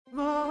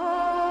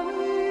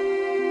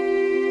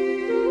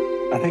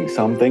I think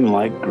something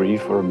like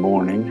grief or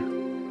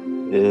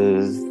mourning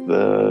is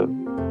the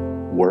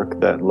work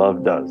that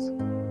love does.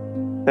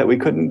 That we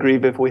couldn't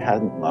grieve if we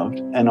hadn't loved,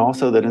 and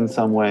also that in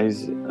some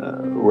ways,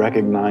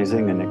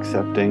 recognizing and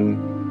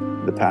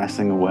accepting the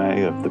passing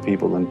away of the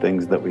people and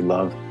things that we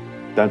love,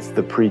 that's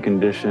the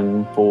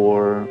precondition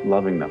for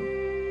loving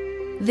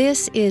them.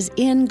 This is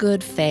In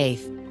Good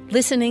Faith,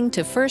 listening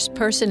to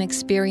first-person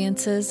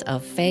experiences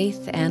of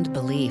faith and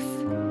belief.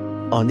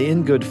 On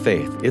In Good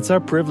Faith, it's our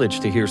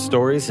privilege to hear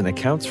stories and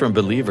accounts from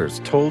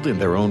believers told in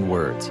their own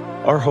words.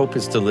 Our hope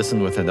is to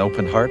listen with an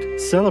open heart,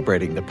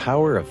 celebrating the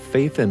power of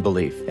faith and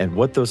belief and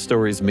what those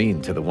stories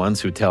mean to the ones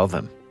who tell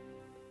them.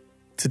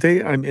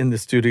 Today, I'm in the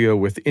studio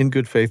with In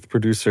Good Faith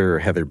producer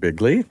Heather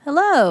Bigley.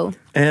 Hello.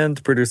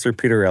 And producer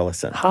Peter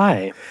Ellison.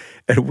 Hi.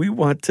 And we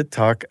want to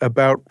talk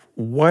about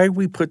why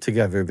we put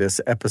together this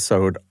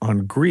episode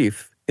on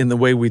grief in the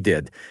way we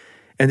did.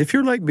 And if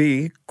you're like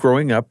me,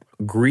 growing up,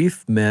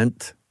 grief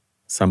meant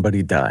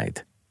somebody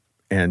died.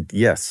 And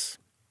yes,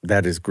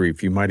 that is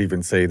grief. You might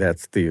even say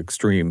that's the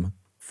extreme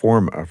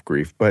form of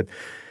grief. But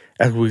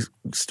as we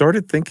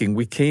started thinking,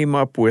 we came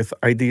up with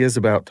ideas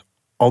about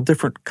all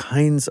different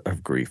kinds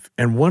of grief.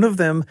 And one of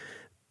them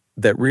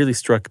that really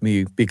struck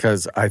me,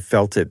 because I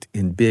felt it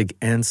in big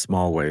and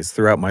small ways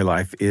throughout my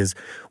life, is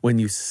when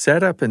you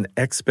set up an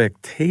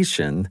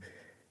expectation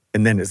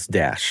and then it's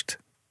dashed.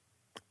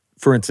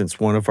 For instance,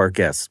 one of our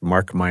guests,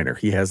 Mark Miner,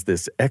 he has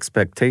this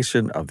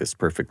expectation of this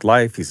perfect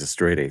life. He's a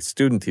straight-A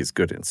student. He's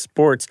good in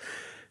sports,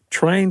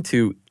 trying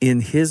to, in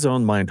his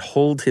own mind,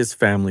 hold his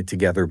family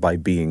together by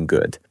being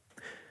good.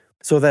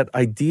 So that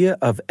idea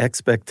of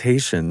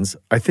expectations,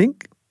 I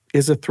think,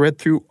 is a thread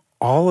through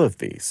all of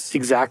these.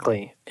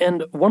 Exactly.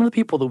 And one of the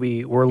people that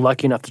we were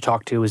lucky enough to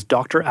talk to is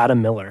Dr.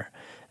 Adam Miller.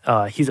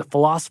 He's a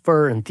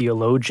philosopher and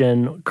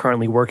theologian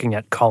currently working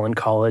at Collin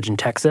College in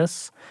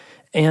Texas.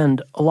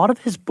 And a lot of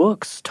his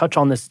books touch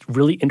on this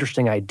really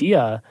interesting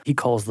idea he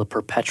calls the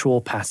perpetual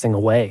passing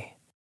away.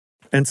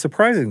 And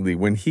surprisingly,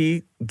 when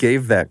he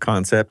gave that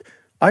concept,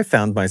 I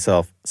found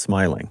myself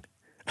smiling.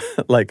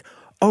 Like,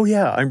 oh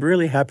yeah, I'm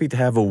really happy to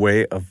have a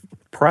way of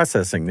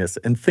processing this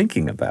and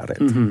thinking about it.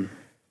 Mm-hmm.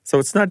 So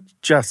it's not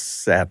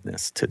just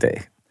sadness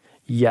today.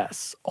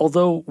 Yes,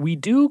 although we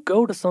do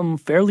go to some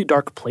fairly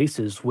dark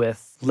places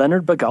with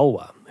Leonard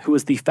Bagalwa, who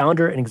is the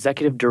founder and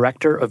executive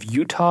director of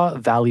Utah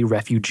Valley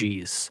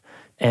Refugees,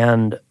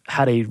 and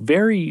had a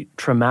very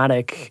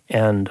traumatic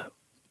and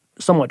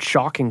somewhat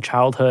shocking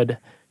childhood.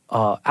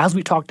 As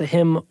we talk to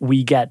him,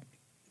 we get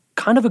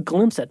kind of a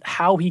glimpse at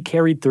how he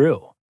carried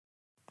through.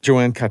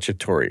 Joanne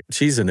Cacciatore,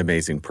 she's an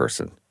amazing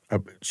person.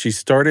 She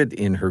started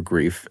in her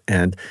grief,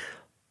 and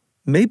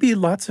maybe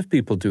lots of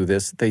people do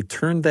this. They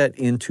turn that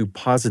into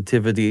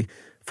positivity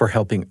for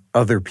helping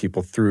other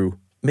people through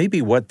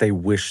maybe what they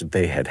wish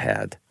they had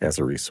had as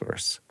a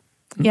resource.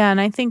 Yeah,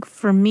 and I think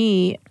for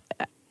me,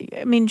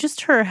 I mean,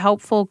 just her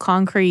helpful,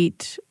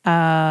 concrete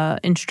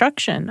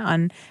instruction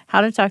on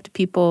how to talk to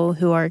people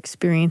who are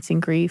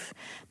experiencing grief,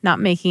 not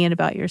making it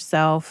about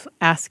yourself,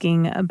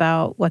 asking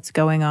about what's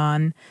going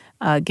on,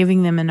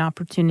 giving them an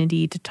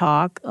opportunity to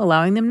talk,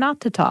 allowing them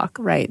not to talk,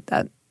 right?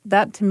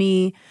 That to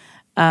me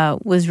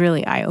was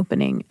really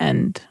eye-opening,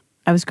 and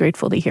I was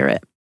grateful to hear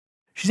it.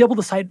 She's able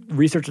to cite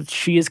research that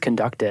she has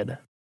conducted.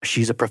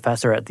 She's a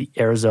professor at the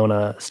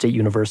Arizona State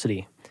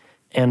University,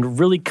 and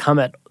really come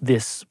at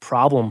this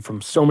problem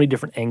from so many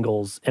different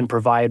angles and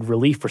provide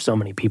relief for so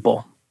many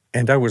people.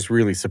 And I was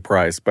really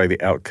surprised by the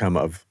outcome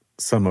of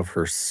some of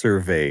her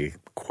survey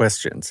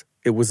questions.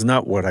 It was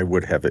not what I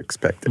would have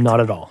expected. Not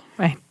at all.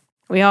 Right.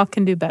 We all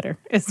can do better,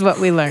 is what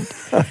we learned.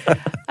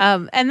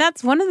 And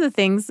that's one of the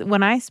things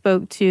when I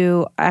spoke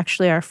to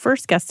actually our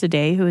first guest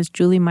today, who is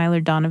Julie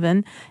Myler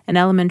Donovan, an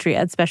elementary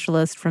ed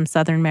specialist from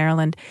Southern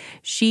Maryland.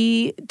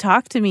 She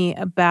talked to me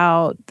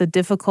about the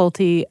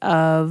difficulty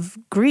of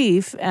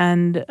grief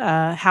and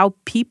how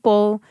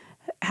people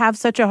have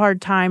such a hard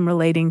time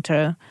relating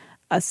to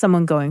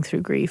someone going through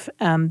grief.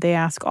 They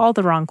ask all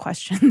the wrong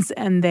questions,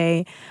 and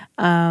they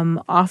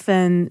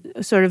often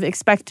sort of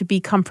expect to be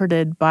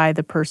comforted by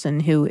the person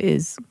who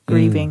is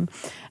grieving.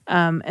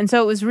 And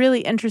so it was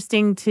really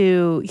interesting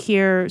to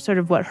hear sort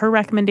of what her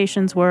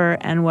recommendations were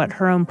and what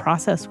her own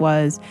process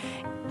was.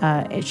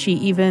 She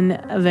even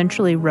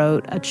eventually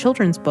wrote a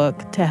children's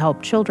book to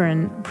help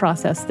children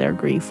process their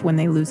grief when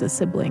they lose a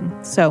sibling.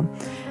 So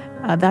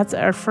that's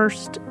our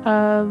first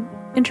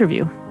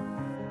interview.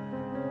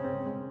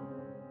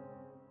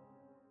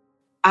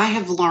 I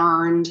have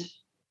learned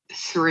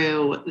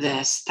through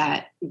this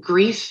that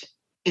grief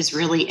is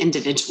really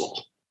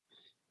individual.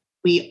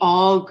 We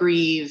all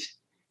grieve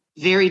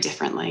very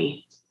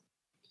differently.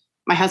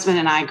 My husband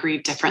and I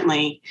grieve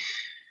differently.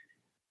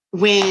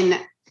 When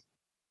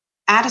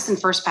Addison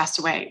first passed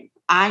away,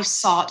 I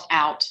sought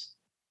out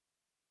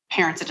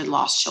parents that had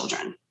lost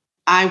children.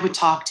 I would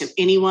talk to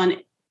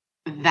anyone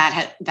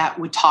that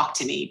would talk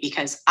to me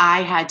because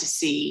I had to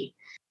see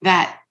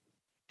that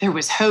there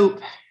was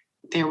hope,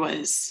 there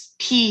was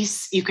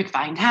peace, you could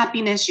find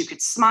happiness, you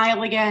could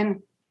smile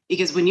again.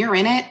 Because when you're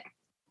in it,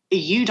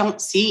 you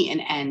don't see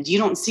an end. You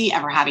don't see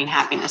ever having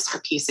happiness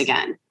or peace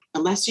again.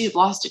 Unless you've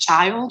lost a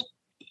child,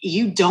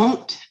 you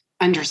don't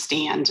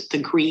understand the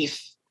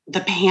grief,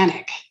 the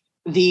panic,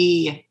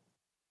 the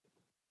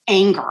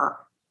anger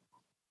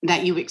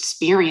that you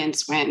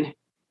experience when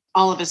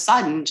all of a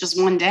sudden,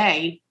 just one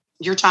day,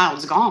 your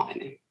child's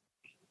gone.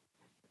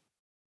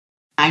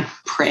 I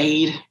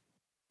prayed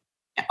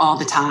all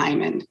the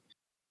time, and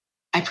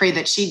I prayed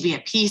that she'd be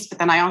at peace, but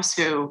then I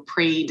also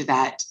prayed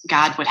that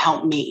God would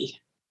help me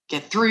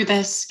get through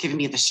this, giving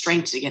me the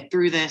strength to get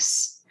through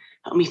this,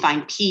 help me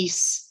find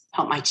peace,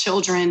 help my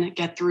children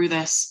get through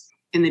this.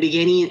 In the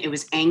beginning, it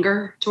was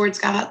anger towards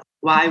God.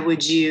 Why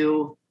would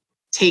you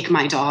take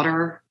my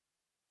daughter?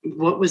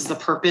 What was the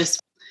purpose?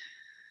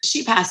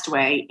 She passed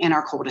away in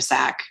our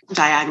cul-de-sac,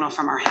 diagonal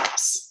from our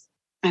house.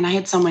 And I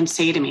had someone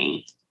say to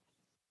me,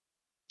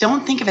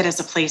 don't think of it as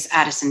a place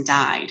Addison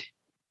died.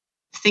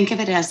 Think of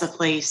it as a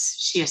place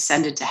she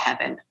ascended to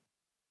heaven.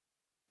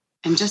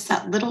 And just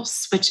that little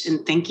switch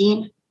in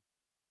thinking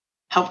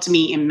helped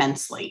me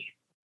immensely.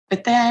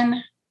 But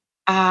then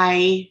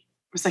I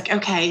was like,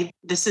 okay,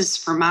 this is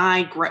for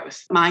my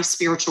growth, my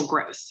spiritual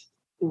growth.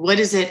 What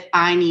is it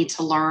I need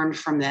to learn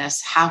from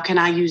this? How can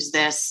I use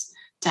this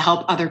to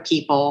help other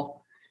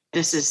people?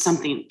 This is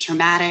something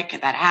traumatic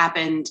that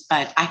happened,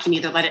 but I can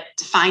either let it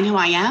define who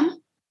I am,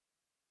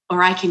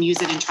 or I can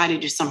use it and try to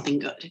do something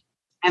good.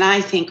 And I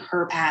think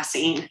her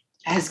passing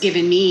has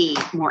given me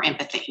more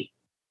empathy.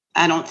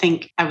 I don't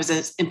think I was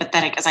as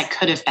empathetic as I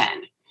could have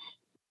been.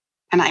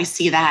 And I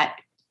see that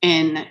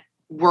in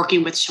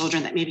working with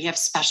children that maybe have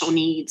special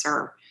needs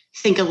or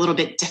think a little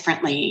bit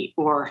differently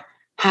or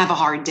have a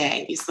hard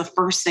day. The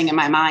first thing in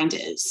my mind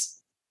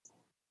is,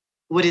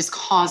 what is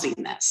causing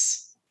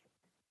this?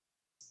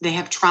 They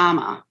have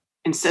trauma.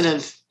 Instead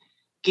of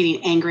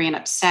getting angry and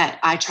upset,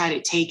 I try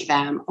to take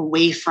them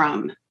away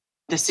from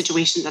the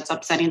situation that's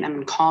upsetting them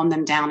and calm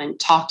them down and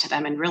talk to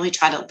them and really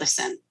try to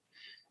listen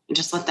and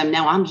just let them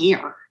know I'm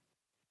here.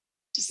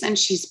 Since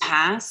she's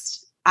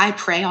passed, I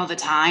pray all the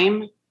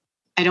time.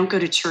 I don't go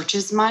to church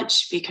as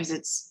much because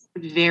it's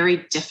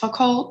very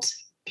difficult,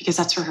 because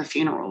that's where her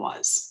funeral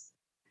was.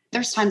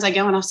 There's times I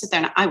go and I'll sit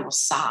there and I will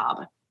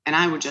sob and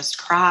I would just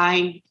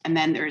cry. And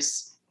then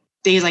there's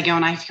days I go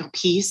and I feel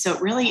peace. So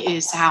it really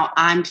is how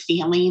I'm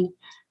feeling,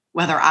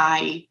 whether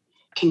I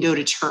can go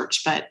to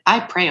church, but I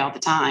pray all the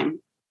time.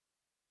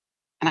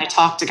 And I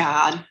talk to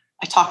God.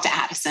 I talk to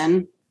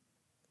Addison.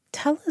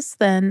 Tell us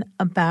then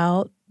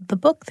about the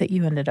book that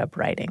you ended up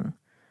writing.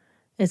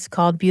 It's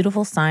called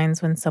Beautiful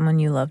Signs When Someone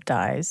You Love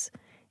Dies,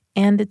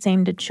 and it's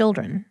aimed at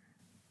children.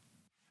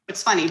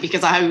 It's funny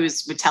because I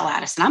always would tell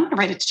Addison, I'm going to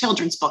write a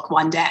children's book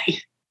one day.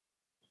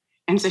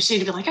 And so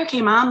she'd be like,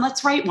 okay, Mom,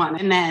 let's write one.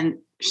 And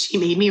then she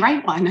made me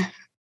write one.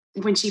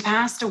 When she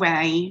passed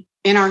away,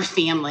 in our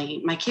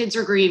family, my kids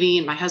were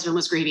grieving, my husband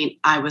was grieving,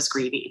 I was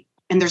grieving.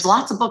 And there's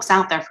lots of books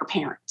out there for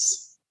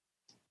parents.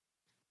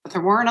 But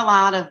there weren't a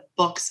lot of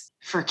books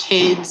for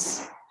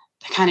kids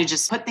that kind of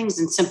just put things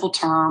in simple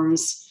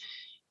terms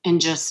and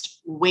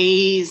just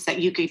ways that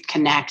you could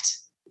connect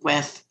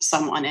with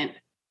someone. And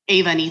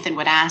Ava and Ethan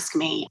would ask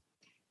me,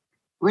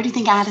 where do you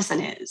think Addison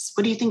is?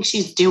 What do you think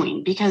she's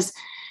doing? Because,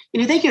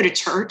 they go to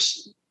church,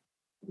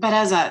 but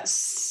as a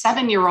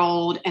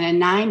 7-year-old and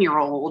a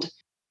 9-year-old,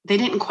 they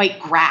didn't quite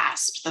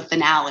grasp the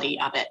finality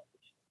of it.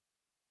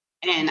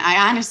 And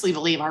I honestly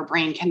believe our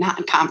brain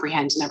cannot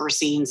comprehend never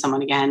seeing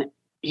someone again.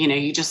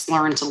 You just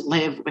learn to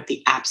live with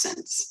the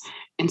absence.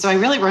 And so I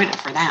really wrote it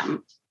for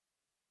them.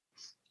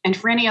 And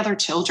for any other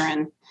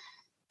children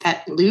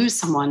that lose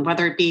someone,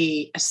 whether it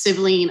be a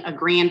sibling, a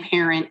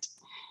grandparent,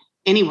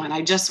 anyone,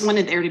 I just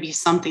wanted there to be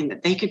something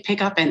that they could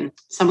pick up and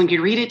someone could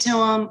read it to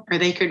them, or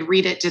they could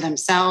read it to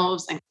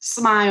themselves and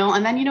smile.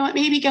 And then,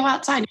 maybe go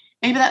outside.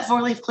 Maybe that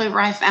 4-leaf clover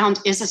I found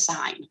is a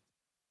sign.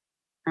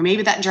 Or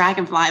maybe that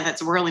dragonfly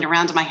that's whirling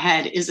around in my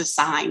head is a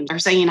sign. Or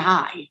saying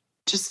hi,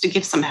 just to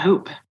give some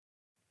hope.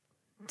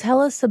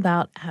 Tell us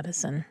about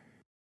Addison.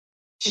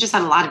 She just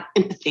had a lot of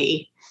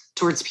empathy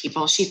towards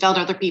people. She felt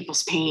other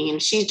people's pain.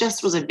 She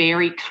just was a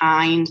very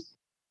kind,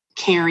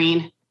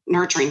 caring,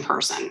 nurturing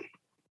person.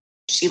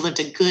 She lived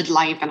a good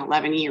life in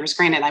 11 years.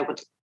 Granted, I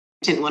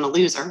didn't want to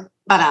lose her,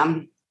 but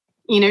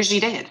she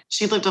did.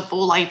 She lived a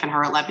full life in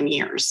her 11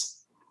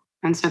 years.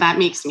 And so that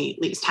makes me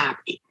at least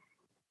happy.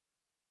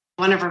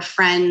 One of her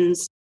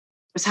friends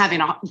was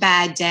having a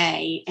bad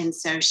day. And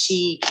so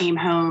she came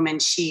home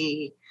and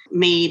she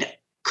made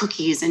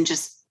cookies and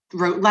just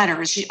wrote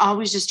letters. She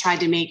always just tried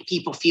to make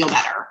people feel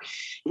better.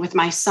 With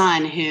my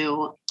son,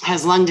 who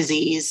has lung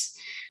disease,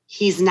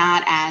 he's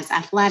not as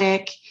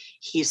athletic.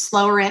 He's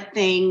slower at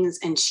things.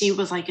 And she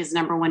was like his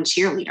number one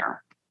cheerleader.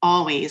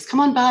 Always, come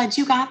on, bud,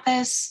 you got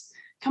this.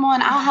 Come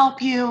on, I'll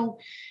help you.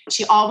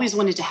 She always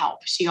wanted to help.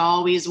 She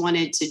always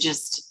wanted to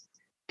just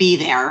be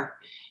there.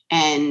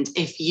 And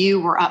if you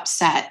were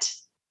upset,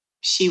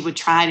 she would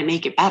try to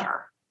make it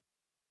better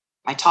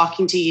by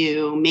talking to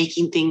you,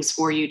 making things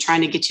for you,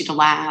 trying to get you to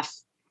laugh.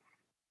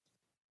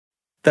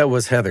 That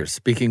was Heather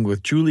speaking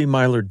with Julie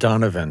Myler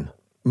Donovan,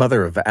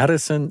 mother of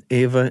Addison,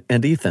 Ava,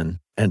 and Ethan.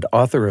 and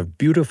author of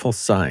Beautiful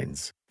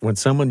Signs: When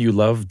Someone You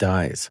Love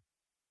Dies.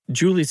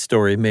 Julie's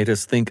story made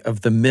us think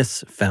of the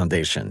MISS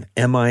Foundation,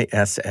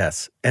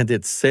 MISS, and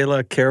its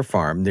Selah Care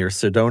Farm near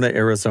Sedona,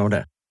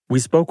 Arizona. We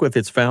spoke with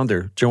its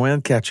founder,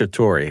 Joanne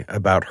Cacciatore,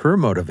 about her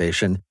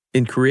motivation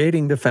in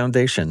creating the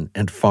foundation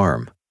and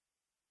farm.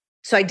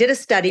 So I did a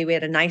study. We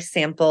had a nice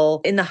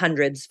sample in the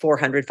hundreds,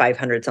 400,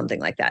 500,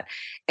 something like that.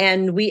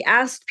 And we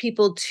asked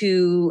people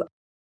to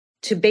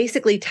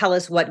basically tell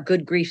us what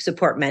good grief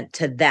support meant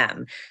to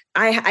them.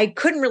 I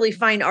couldn't really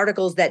find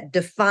articles that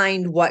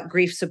defined what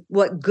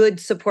good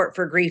support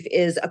for grief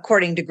is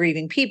according to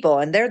grieving people.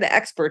 And they're the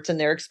experts in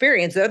their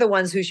experience. They're the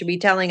ones who should be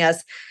telling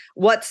us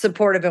what's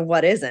supportive and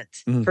what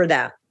isn't for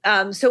them.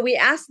 So we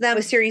asked them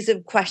a series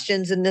of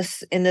questions in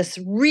this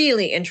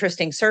really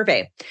interesting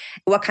survey.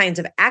 What kinds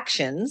of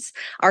actions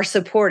are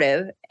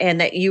supportive and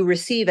that you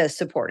receive as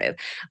supportive?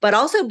 But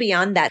also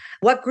beyond that,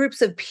 what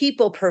groups of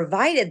people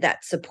provided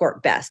that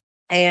support best?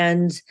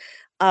 And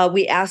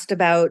we asked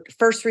about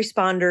first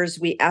responders.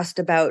 We asked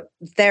about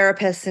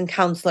therapists and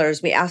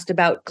counselors. We asked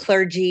about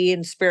clergy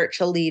and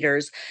spiritual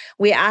leaders.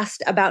 We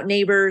asked about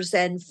neighbors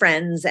and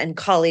friends and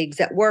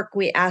colleagues at work.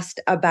 We asked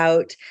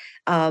about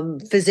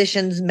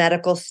physicians,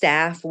 medical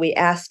staff. We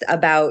asked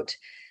about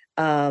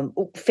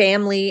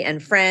family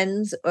and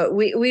friends.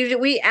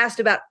 We asked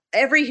about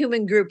every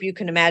human group you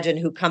can imagine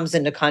who comes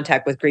into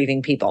contact with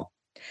grieving people.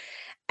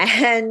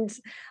 And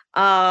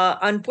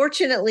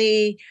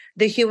unfortunately,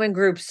 the human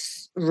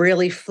groups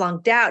really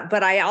flunked out.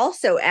 But I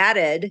also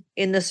added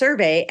in the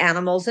survey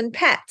animals and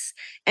pets.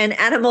 And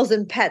animals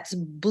and pets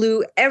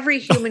blew every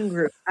human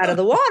group out of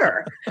the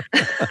water.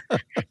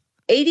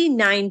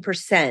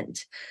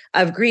 89%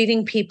 of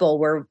grieving people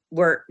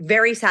were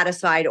very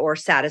satisfied or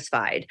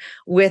satisfied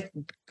with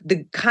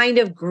the kind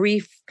of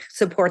grief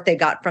support they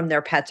got from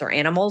their pets or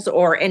animals,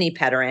 or any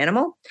pet or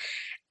animal.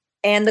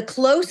 And the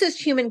closest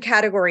human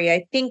category,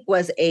 I think,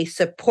 was a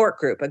support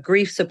group, a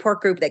grief support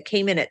group that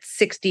came in at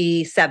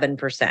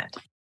 67%.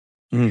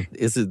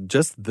 Is it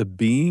just the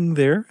being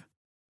there?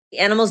 The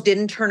animals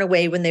didn't turn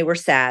away when they were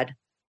sad,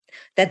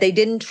 that they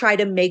didn't try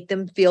to make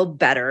them feel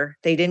better.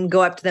 They didn't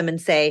go up to them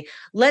and say,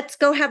 let's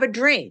go have a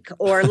drink,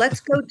 or let's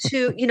go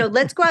to,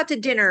 let's go out to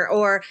dinner,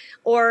 or,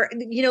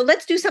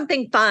 let's do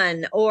something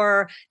fun,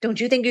 or don't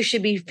you think you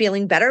should be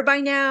feeling better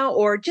by now,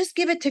 or just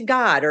give it to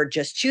God, or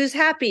just choose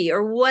happy,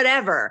 or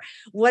whatever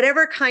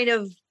kind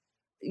of,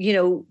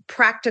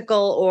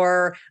 practical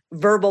or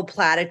verbal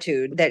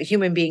platitude that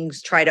human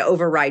beings try to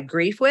override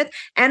grief with.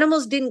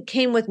 Animals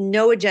came with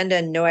no agenda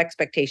and no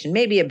expectation,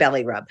 maybe a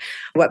belly rub.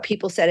 What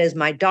people said is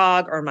my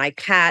dog or my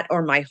cat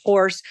or my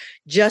horse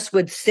just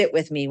would sit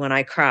with me when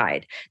I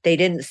cried. They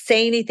didn't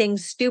say anything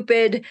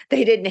stupid.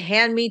 They didn't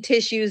hand me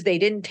tissues. They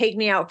didn't take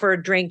me out for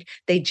a drink.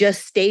 They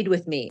just stayed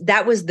with me.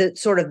 That was the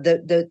sort of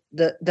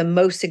the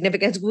most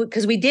significant,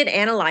 because we did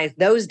analyze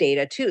those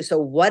data too. So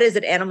what is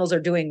it animals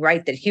are doing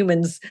right that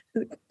humans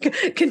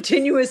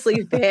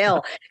continuously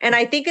fail? And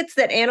I think it's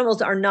that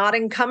animals are not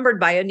encumbered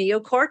by a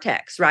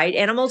neocortex, right?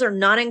 Animals are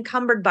not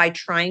encumbered by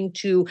trying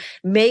to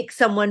make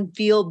someone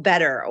feel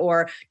better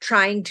or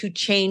trying to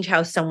change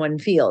how someone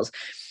feels.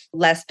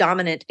 Less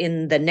dominant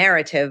in the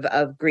narrative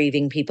of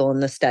grieving people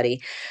in the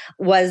study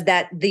was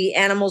that the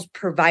animals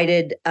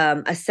provided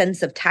a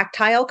sense of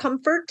tactile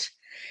comfort.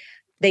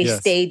 They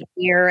stayed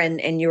near,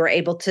 and you were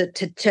able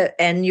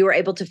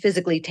to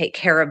physically take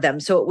care of them.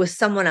 So it was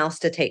someone else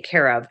to take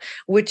care of,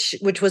 which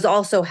was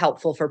also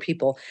helpful for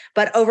people.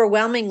 But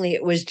overwhelmingly,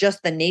 it was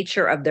just the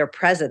nature of their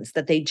presence,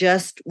 that they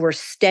just were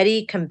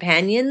steady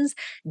companions,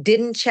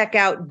 didn't check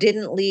out,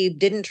 didn't leave,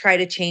 didn't try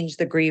to change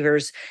the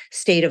griever's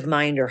state of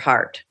mind or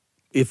heart.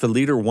 If a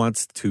leader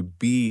wants to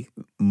be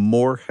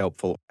more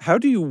helpful, how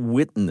do you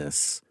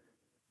witness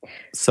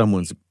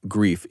someone's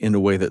grief in a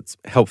way that's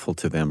helpful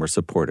to them or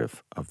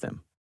supportive of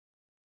them?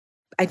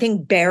 I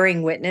think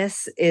bearing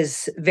witness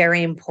is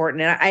very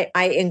important. And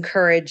I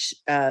encourage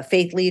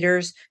faith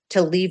leaders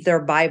to leave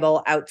their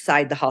Bible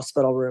outside the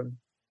hospital room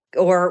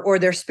or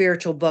their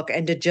spiritual book,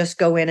 and to just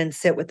go in and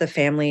sit with the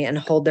family and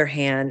hold their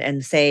hand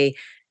and say,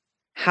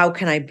 how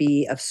can I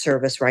be of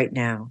service right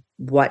now?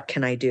 What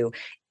can I do?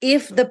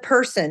 If the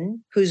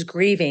person who's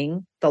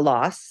grieving the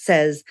loss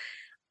says,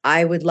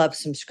 I would love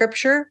some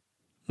scripture,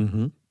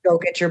 go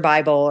get your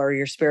Bible or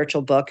your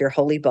spiritual book, your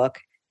holy book,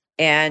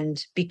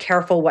 and be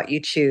careful what you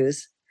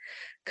choose,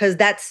 because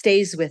that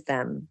stays with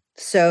them.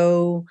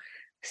 So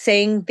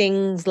saying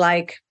things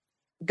like,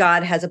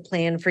 God has a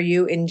plan for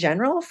you in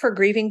general, for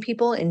grieving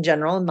people in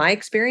general, in my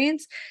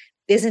experience,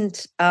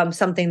 isn't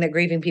something that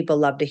grieving people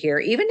love to hear.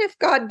 Even if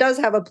God does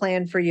have a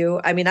plan for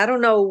you. I mean, I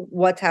don't know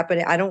what's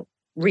happening. I don't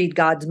read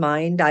God's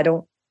mind. I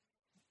don't,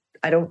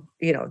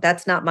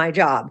 that's not my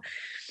job.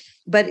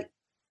 But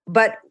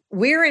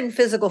we're in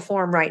physical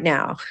form right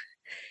now.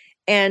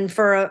 And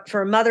for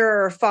a mother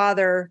or a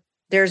father,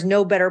 there's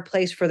no better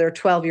place for their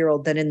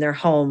 12-year-old than in their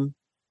home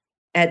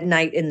at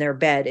night in their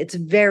bed. It's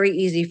very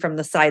easy from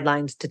the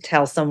sidelines to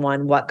tell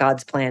someone what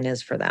God's plan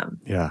is for them.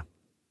 Yeah.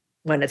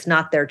 When it's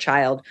not their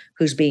child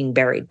who's being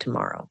buried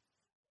tomorrow.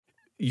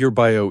 Your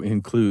bio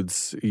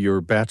includes your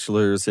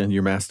bachelor's and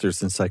your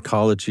master's in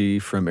psychology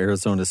from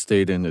Arizona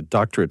State and a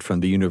doctorate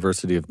from the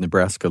University of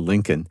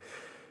Nebraska-Lincoln.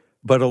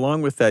 But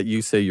along with that,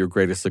 you say your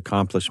greatest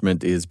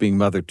accomplishment is being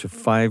mother to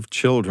 5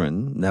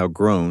 children, now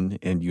grown,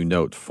 and you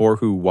note 4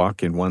 who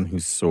walk and 1 who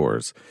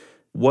soars.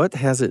 What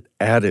has it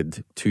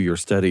added to your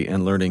study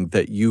and learning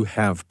that you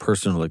have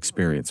personal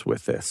experience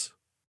with this?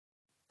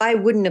 I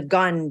wouldn't have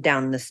gone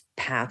down this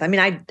path. I mean,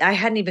 I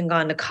hadn't even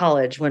gone to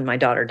college when my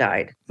daughter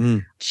died.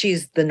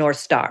 She's the North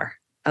Star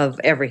of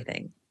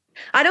everything.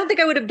 I don't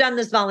think I would have done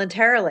this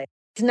voluntarily.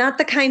 It's not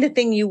the kind of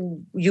thing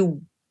you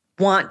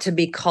want to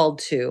be called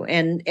to.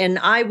 And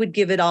I would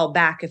give it all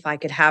back if I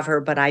could have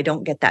her, but I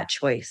don't get that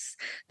choice.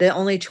 The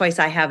only choice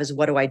I have is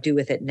what do I do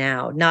with it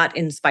now? Not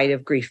in spite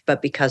of grief,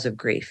 but because of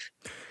grief.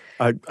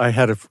 I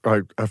had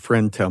a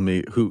friend tell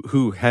me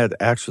who had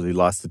actually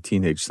lost a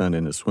teenage son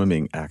in a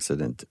swimming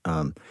accident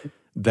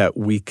that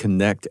we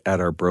connect at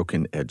our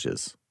broken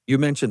edges. You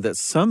mentioned that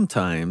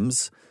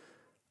sometimes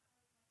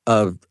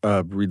a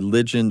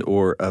religion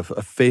or a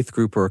faith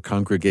group or a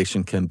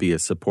congregation can be a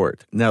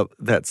support. Now,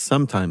 that's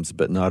sometimes,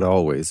 but not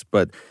always.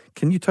 But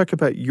can you talk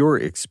about your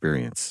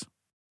experience?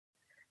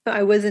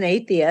 I was an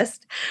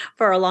atheist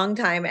for a long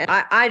time. And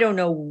I don't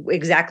know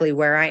exactly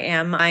where I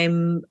am.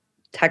 I'm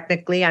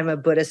a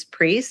Buddhist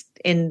priest,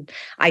 and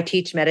I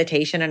teach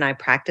meditation and I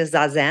practice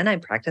Zazen. I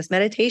practice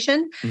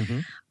meditation,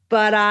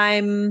 but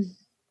I'm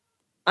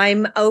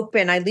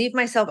open. I leave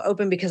myself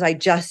open because I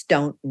just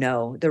don't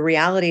know. The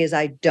reality is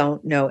I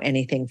don't know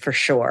anything for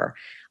sure.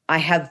 I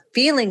have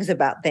feelings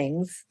about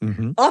things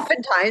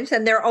oftentimes,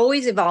 and they're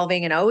always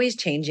evolving and always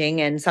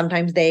changing. And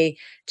sometimes they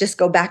just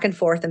go back and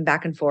forth and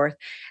back and forth.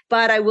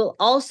 But I will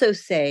also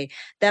say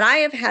that I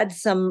have had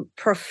some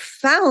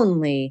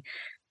profoundly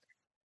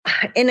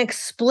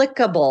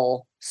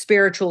inexplicable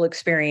spiritual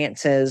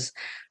experiences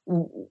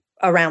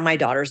around my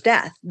daughter's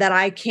death that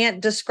I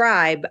can't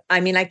describe. I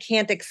mean, I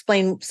can't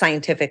explain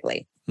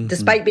scientifically,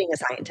 despite being a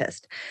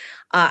scientist.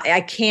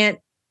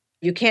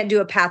 You can't do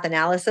a path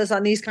analysis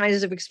on these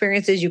kinds of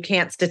experiences. You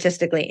can't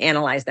statistically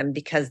analyze them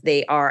because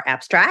they are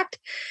abstract.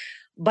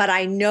 But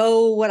I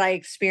know what I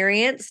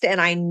experienced and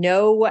I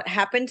know what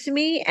happened to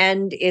me,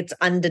 and it's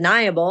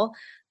undeniable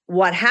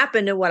what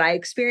happened and what I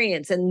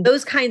experienced. And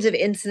those kinds of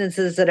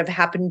incidences that have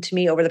happened to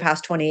me over the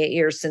past 28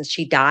 years since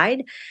she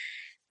died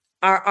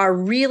are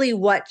really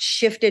what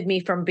shifted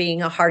me from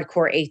being a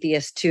hardcore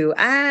atheist to,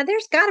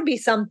 there's got to be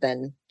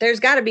something.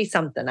 There's got to be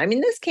something. I mean,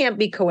 this can't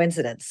be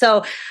coincidence.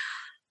 So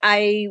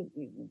I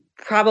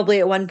probably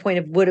at one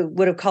point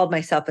would have called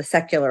myself a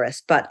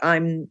secularist, but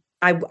I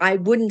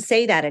wouldn't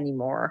say that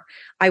anymore.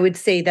 I would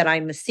say that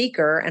I'm a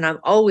seeker, and I'm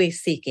always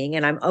seeking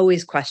and I'm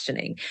always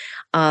questioning.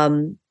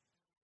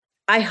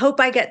 I hope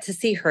I get to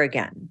see her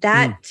again.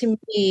 That to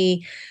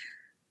me,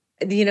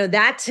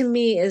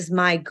 is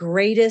my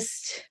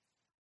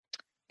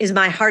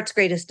heart's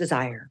greatest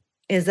desire,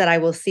 is that I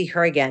will see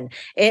her again.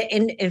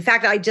 In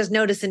fact, I just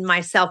notice in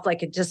myself,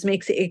 like it just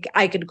makes it,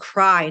 I could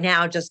cry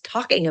now just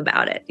talking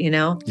about it,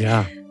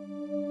 Yeah.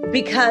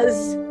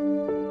 Because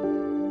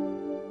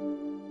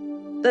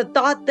the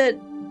thought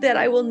that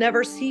I will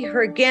never see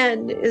her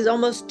again is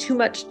almost too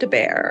much to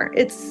bear.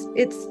 It's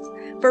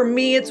for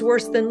me, it's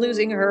worse than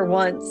losing her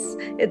once.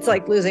 It's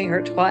like losing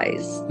her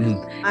twice.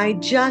 I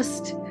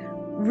just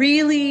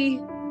really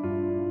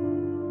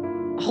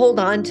hold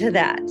on to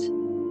that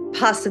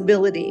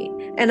possibility,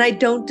 and I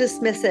don't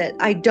dismiss it.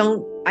 I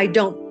don't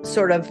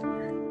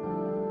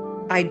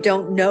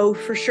know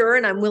for sure,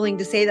 and I'm willing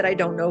to say that I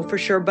don't know for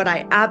sure, but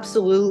I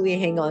absolutely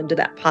hang on to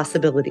that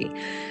possibility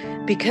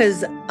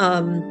because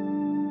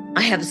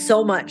I have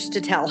so much to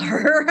tell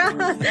her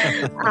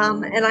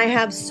and I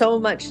have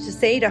so much to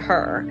say to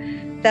her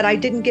that I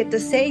didn't get to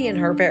say in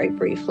her very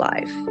brief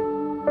life.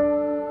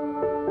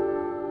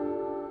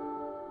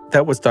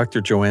 That was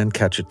Dr. Joanne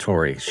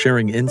Cacciatore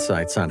sharing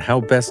insights on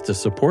how best to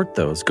support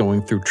those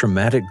going through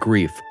traumatic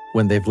grief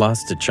when they've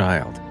lost a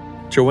child.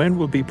 Joanne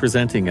will be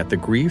presenting at the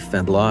Grief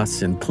and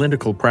Loss in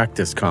Clinical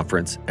Practice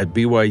Conference at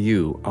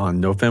BYU on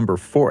November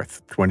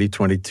 4th,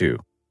 2022.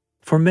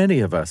 For many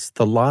of us,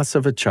 the loss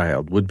of a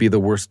child would be the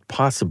worst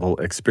possible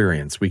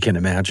experience we can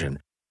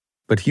imagine.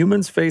 But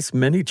humans face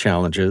many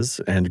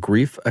challenges, and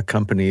grief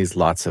accompanies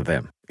lots of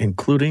them,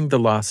 including the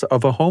loss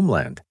of a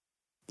homeland.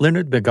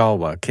 Leonard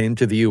Begalwa came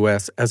to the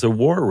U.S. as a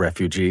war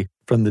refugee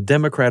from the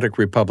Democratic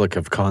Republic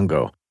of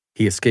Congo.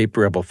 He escaped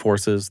rebel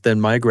forces,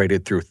 then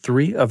migrated through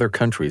 3 other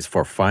countries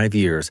for 5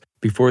 years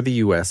before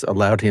the U.S.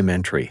 allowed him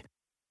entry.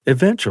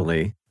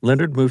 Eventually,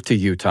 Leonard moved to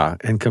Utah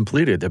and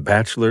completed a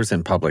bachelor's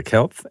in public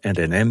health and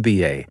an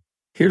MBA.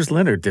 Here's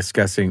Leonard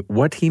discussing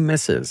what he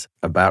misses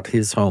about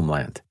his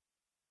homeland.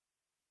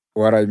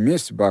 What I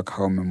miss back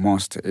home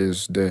most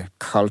is the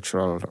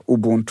cultural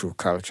Ubuntu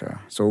culture.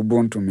 So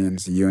Ubuntu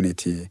means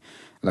unity,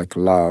 like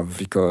love,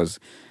 because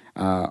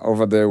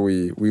over there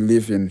we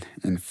live in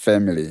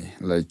family.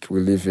 Like we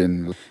live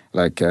in,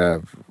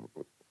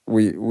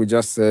 we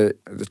just say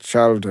the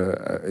child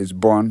is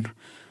born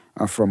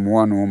from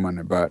one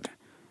woman, but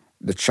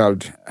the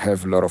child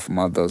have a lot of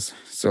mothers.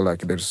 So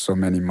like there's so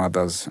many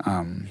mothers.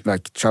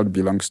 Like child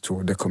belongs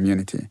to the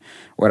community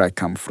where I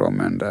come from,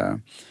 and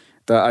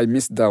I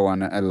miss that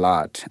one a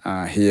lot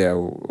here.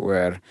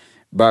 Where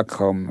back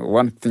home,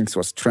 one thing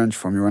was strange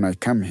for me when I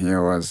come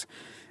here was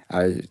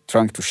I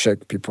trying to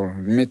shake people,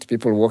 meet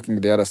people walking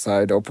the other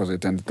side,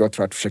 opposite, and go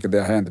try to shake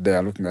their hand. They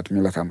are looking at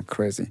me like I'm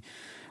crazy.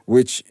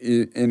 Which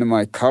in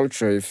my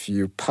culture, if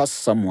you pass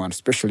someone,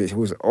 especially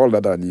who's older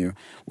than you,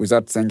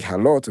 without saying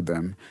hello to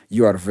them,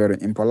 you are very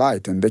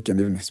impolite, and they can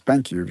even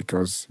spank you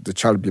because the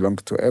child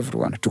belongs to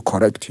everyone to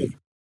correct you.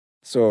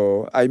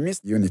 So I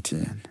miss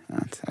unity,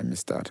 and I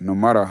miss that. No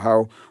matter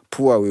how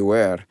poor we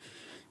were,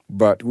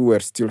 but we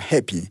were still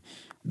happy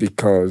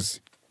because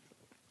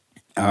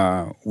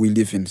we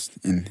live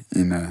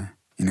in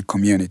a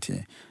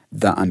community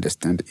that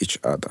understand each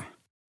other.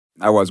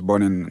 I was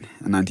born in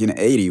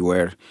 1980,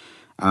 where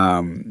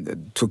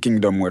two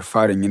kingdoms were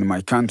fighting in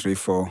my country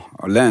for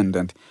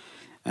land,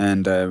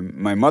 and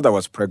my mother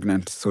was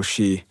pregnant, so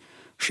she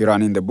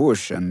ran in the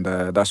bush, and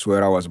that's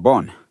where I was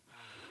born.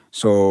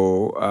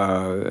 So,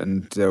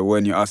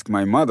 when you ask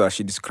my mother,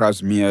 she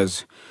describes me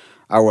as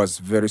I was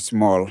very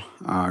small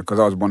because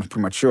I was born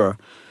premature,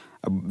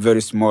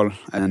 very small,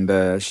 and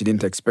she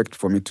didn't expect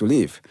for me to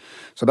live.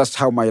 So that's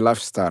how my life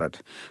started.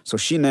 So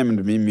she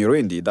named me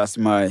Mirindi. That's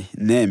my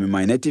name,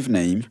 my native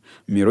name,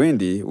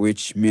 Mirindi,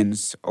 which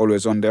means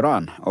always on the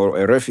run or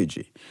a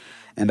refugee.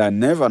 And I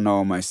never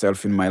know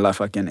myself in my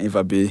life I can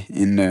ever be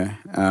in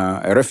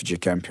a refugee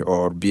camp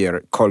or be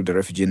called a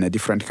refugee in a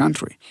different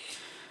country.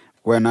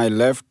 When I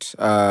left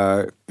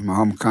my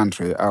home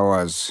country, I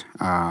was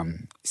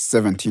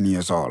 17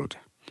 years old.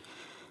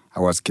 I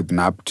was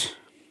kidnapped,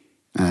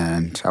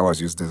 and I was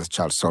used as a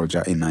child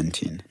soldier in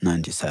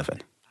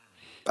 1997.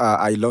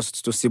 I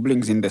lost two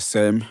siblings in the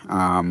same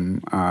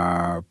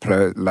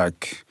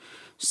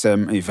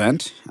same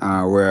event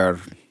where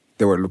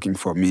they were looking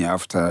for me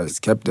after I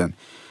escaped them.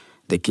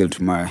 They killed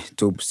my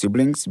two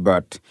siblings,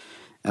 but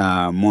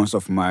most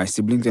of my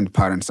siblings and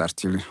parents are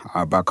still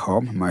back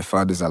home. My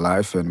father's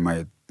alive and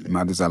my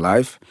mother's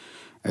alive,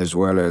 as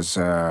well as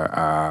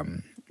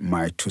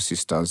my two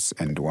sisters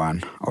and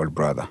one old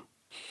brother.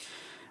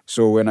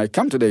 So when I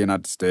come to the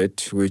United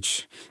States,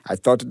 which I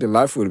thought the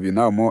life would be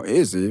now more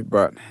easy,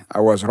 but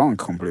I was wrong,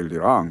 completely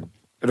wrong.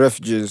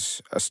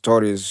 Refugees'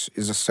 stories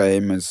is the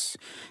same as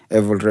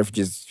every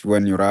refugees.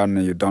 When you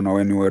run, you don't know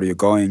anywhere you're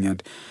going.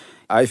 And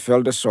I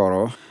felt the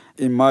sorrow.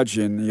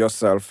 Imagine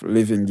yourself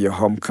leaving your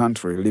home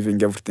country,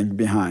 leaving everything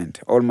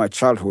behind. All my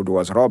childhood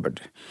was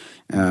robbed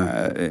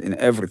in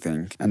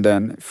everything. And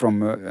then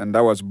and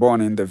I was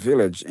born in the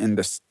village in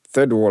the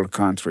third world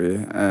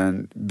country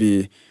and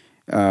be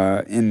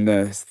in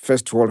the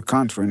first world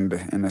country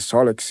in a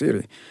Salt Lake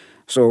City.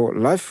 So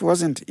life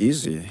wasn't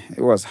easy.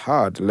 It was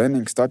hard,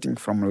 starting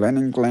from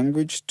learning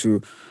language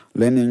to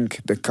learning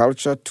the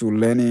culture to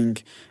learning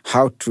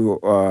how to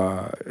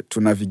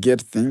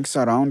navigate things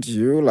around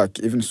you, like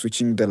even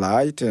switching the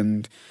light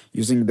and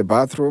using the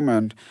bathroom,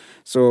 and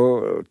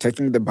so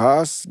taking the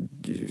bus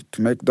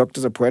to make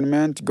doctor's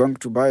appointment, going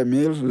to buy a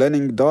meal,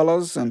 learning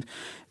dollars, and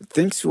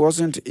things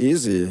wasn't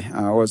easy.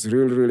 It was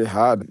really, really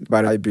hard.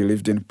 But I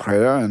believed in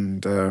prayer,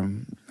 and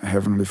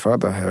Heavenly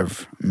Father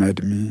have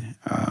made me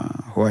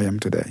who I am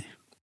today.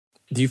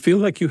 Do you feel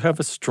like you have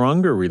a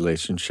stronger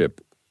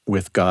relationship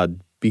with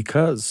God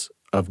because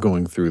of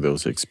going through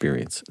those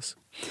experiences?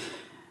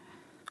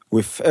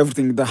 With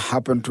everything that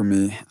happened to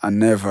me, I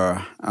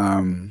never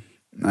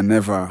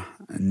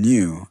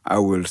knew I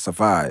will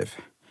survive.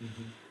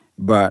 Mm-hmm.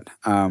 But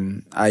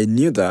I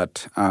knew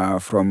that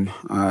from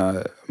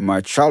my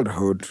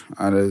childhood.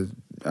 I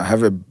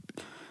have a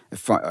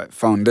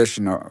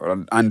foundation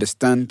or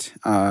understand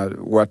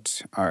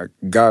what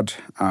God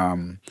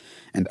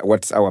and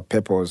what's our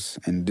purpose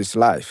in this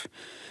life.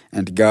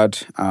 And God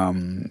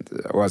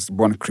was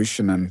born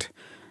Christian,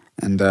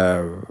 and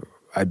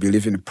I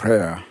believe in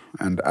prayer.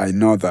 And I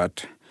know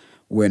that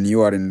when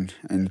you are in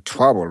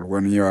trouble,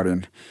 when you are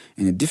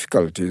in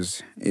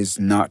difficulties, is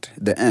not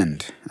the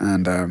end.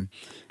 And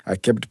I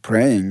kept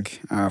praying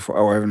for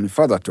our Heavenly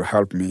Father to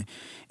help me,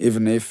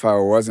 even if I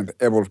wasn't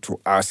able to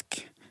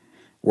ask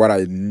what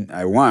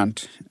I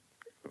want,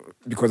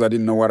 because I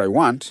didn't know what I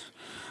want.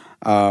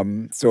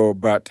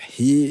 But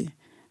He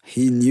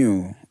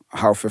knew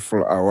how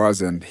faithful I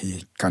was, and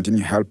He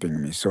continued helping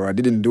me. So I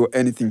didn't do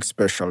anything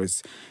special.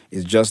 It's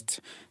just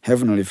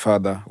Heavenly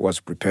Father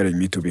was preparing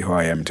me to be who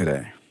I am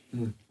today.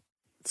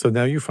 So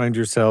now you find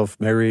yourself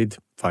married,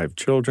 5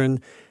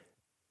 children.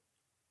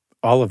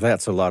 All of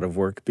that's a lot of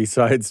work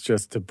besides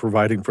just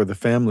providing for the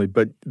family.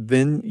 But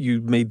then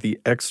you made the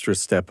extra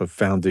step of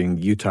founding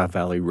Utah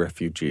Valley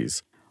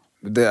Refugees.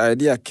 The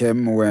idea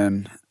came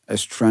when a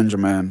strange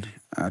man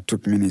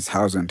took me in his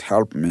house and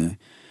helped me,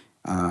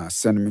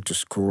 sent me to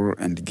school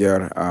and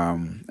get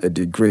a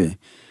degree.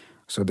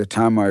 So the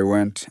time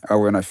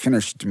when I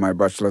finished my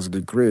bachelor's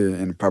degree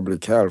in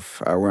public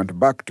health, I went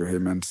back to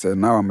him and said,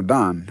 now I'm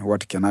done.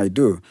 What can I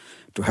do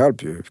to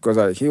help you.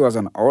 Because he was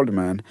an old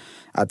man.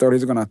 I thought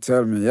he's going to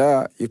tell me,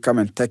 yeah, you come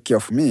and take care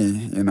of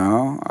me,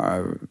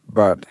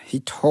 but he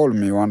told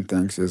me one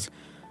thing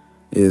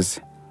is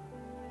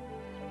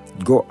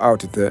go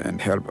out there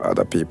and help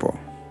other people.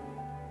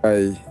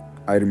 I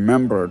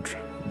remembered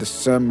the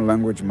same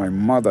language my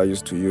mother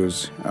used to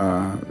use,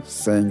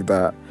 saying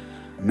that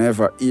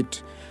never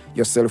eat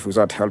yourself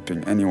without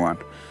helping anyone.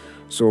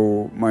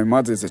 So my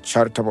mother is a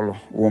charitable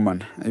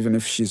woman. Even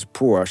if she's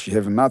poor, she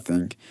have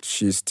nothing,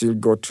 she still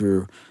go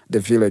to the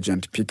village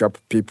and pick up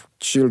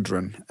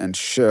children and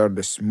share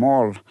the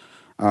small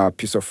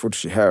piece of food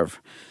she have.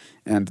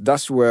 And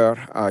that's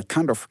where I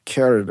kind of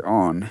carried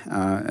on.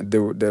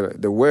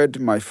 The word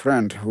my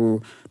friend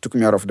who took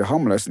me out of the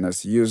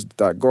homelessness used,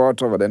 that go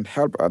out over there and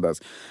help others,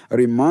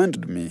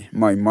 reminded me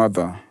my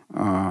mother,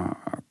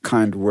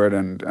 kind word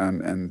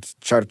and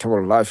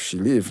charitable life she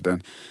lived.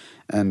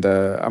 And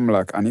I'm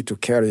like, I need to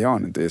carry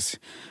on this.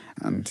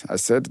 And I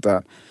said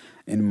that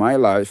in my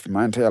life,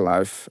 my entire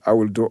life, I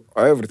will do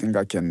everything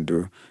I can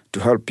do to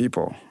help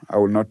people. I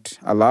will not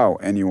allow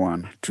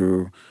anyone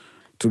to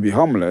be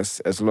homeless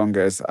as long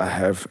as I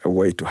have a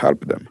way to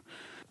help them.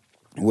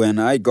 When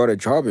I got a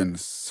job in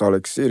Salt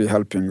Lake City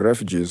helping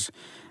refugees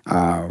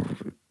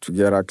to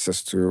get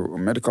access to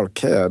medical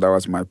care, that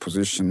was my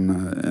position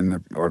in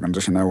the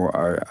organization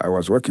I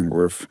was working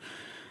with,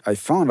 I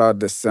found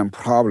out the same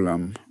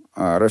problem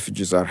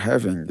refugees are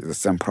having, the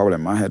same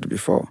problem I had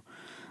before.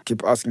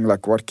 Keep asking,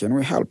 what can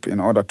we help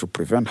in order to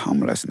prevent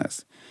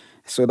homelessness?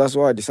 So that's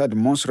why I decided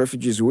most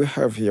refugees we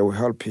have here, we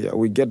help here,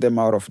 we get them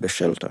out of the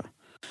shelter.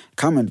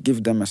 Come and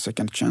give them a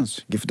second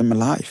chance, give them a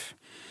life.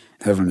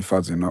 Heavenly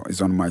Father,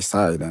 is on my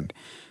side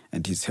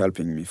and He's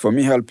helping me. For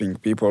me, helping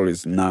people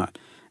is not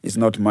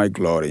my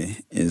glory,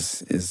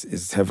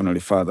 is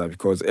Heavenly Father,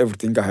 because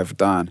everything I have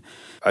done,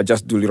 I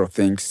just do little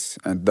things,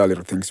 and that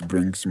little things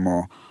brings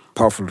more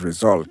powerful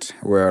result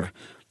where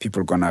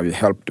people gonna be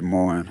helped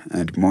more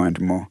and more and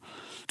more.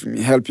 To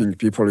me, helping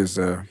people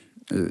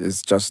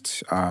is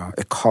just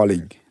a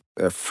calling.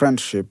 A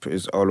friendship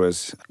is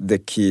always the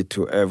key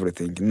to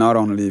everything, not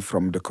only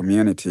from the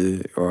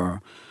community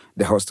or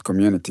the host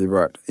community,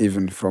 but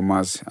even from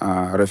us,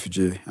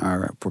 refugee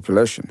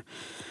population.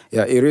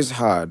 Yeah, it is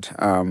hard,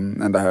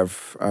 and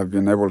I've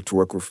been able to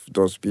work with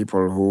those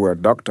people who were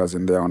doctors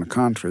in their own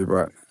country,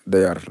 but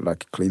they are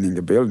cleaning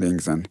the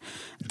buildings and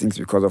things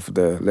because of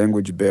the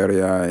language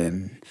barrier.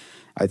 And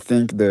I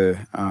think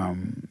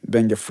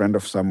being a friend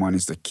of someone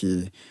is the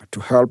key to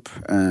help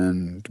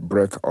and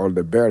break all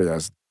the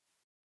barriers.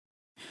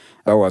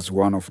 I was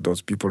one of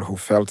those people who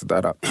felt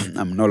that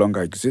I'm no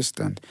longer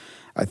existent.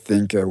 I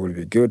think it will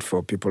be good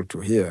for people to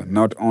hear,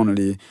 not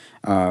only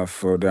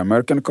for the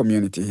American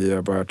community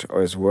here, but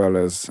as well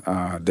as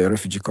the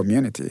refugee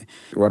community.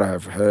 What I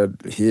have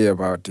heard here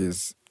about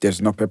is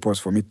there's no purpose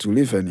for me to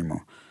live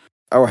anymore.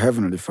 Our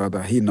Heavenly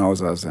Father, He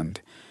knows us, and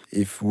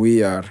if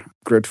we are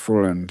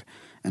grateful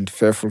and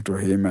faithful to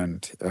Him,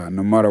 and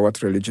no matter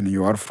what religion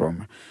you are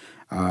from,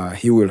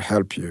 He will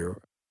help you.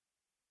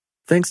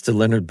 Thanks to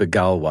Leonard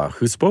Begalwa,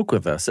 who spoke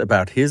with us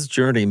about his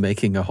journey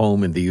making a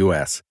home in the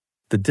U.S.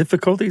 The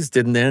difficulties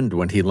didn't end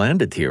when he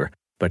landed here,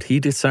 but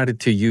he decided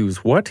to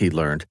use what he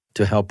learned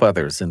to help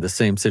others in the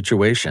same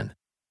situation.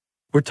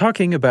 We're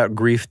talking about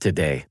grief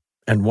today,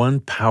 and one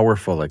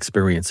powerful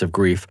experience of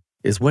grief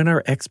is when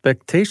our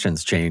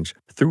expectations change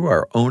through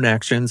our own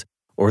actions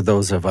or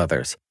those of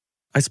others.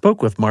 I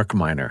spoke with Mark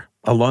Miner,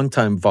 a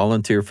longtime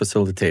volunteer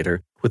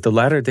facilitator with the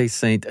Latter-day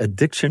Saint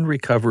Addiction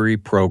Recovery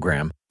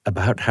Program,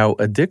 about how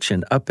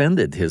addiction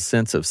upended his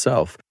sense of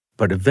self,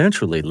 but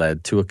eventually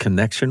led to a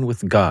connection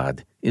with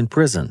God in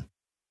prison.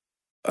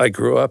 I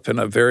grew up in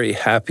a very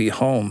happy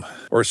home,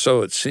 or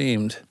so it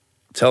seemed,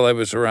 till I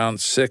was around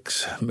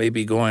 6,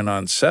 maybe going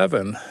on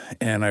 7,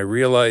 and I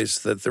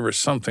realized that there was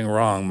something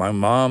wrong. My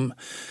mom,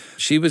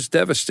 she was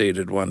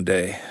devastated one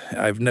day.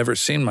 I've never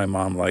seen my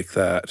mom like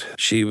that.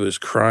 She was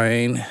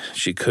crying,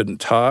 she couldn't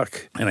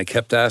talk, and I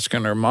kept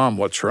asking her, "Mom,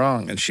 what's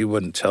wrong?" And she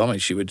wouldn't tell me,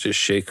 she would just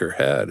shake her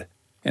head.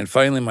 And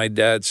finally, my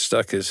dad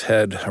stuck his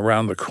head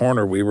around the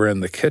corner. We were in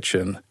the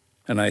kitchen,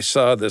 and I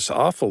saw this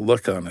awful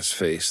look on his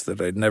face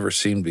that I'd never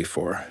seen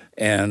before.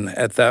 And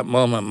at that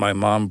moment, my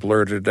mom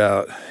blurted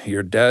out,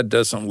 "Your dad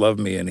doesn't love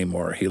me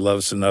anymore. He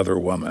loves another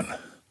woman."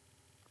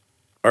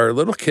 Are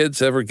little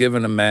kids ever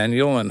given a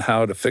manual on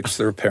how to fix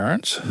their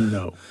parents?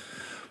 No.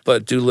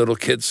 But do little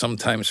kids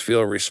sometimes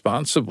feel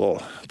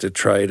responsible to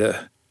try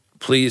to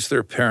please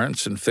their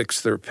parents and fix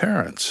their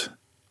parents?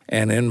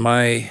 And in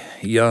my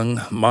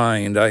young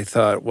mind, I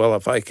thought, well,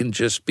 if I can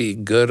just be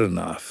good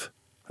enough,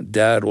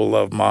 Dad will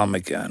love Mom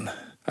again.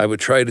 I would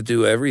try to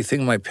do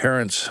everything my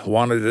parents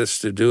wanted us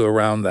to do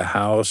around the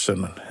house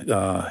and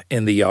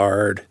in the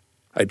yard.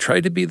 I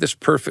tried to be this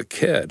perfect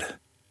kid.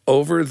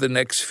 Over the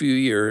next few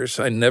years,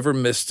 I never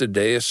missed a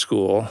day of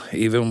school,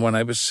 even when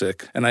I was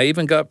sick. And I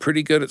even got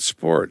pretty good at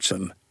sports,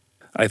 and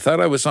I thought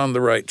I was on the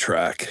right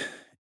track.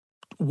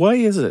 Why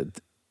is it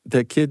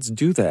that kids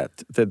do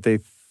that they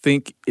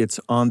think it's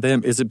on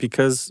them? Is it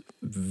because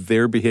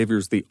their behavior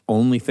is the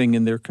only thing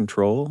in their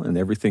control and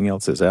everything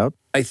else is out?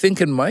 I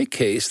think in my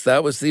case,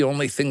 that was the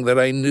only thing that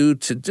I knew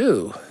to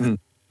do.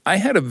 I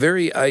had a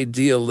very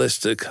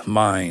idealistic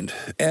mind,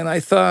 and I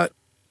thought,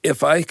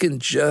 if I can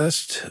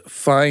just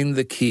find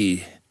the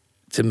key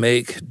to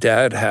make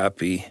Dad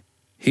happy,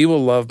 he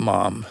will love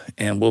Mom,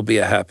 and we'll be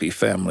a happy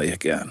family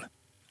again.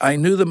 I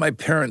knew that my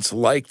parents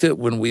liked it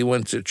when we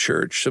went to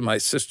church, so my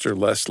sister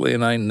Leslie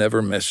and I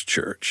never missed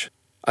church.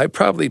 I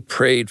probably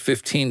prayed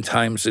 15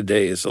 times a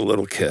day as a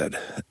little kid.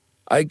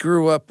 I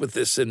grew up with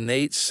this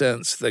innate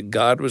sense that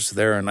God was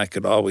there and I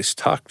could always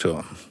talk to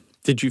him.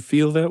 Did you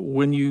feel that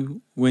when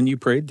you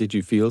prayed? Did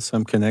you feel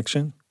some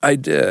connection? I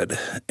did,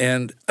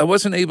 and I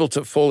wasn't able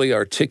to fully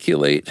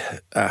articulate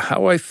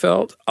how I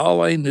felt.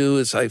 All I knew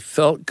is I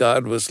felt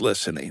God was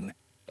listening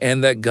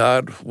and that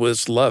God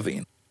was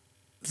loving.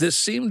 This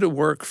seemed to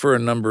work for a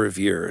number of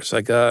years.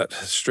 I got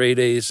straight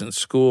A's in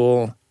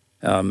school,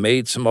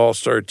 made some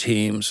all-star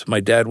teams. My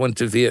dad went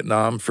to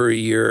Vietnam for a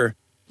year.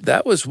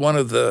 That was one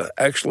of the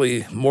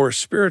actually more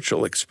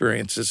spiritual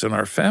experiences in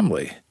our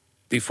family.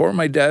 Before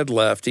my dad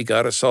left, he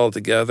got us all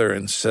together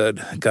and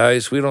said,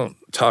 guys, we don't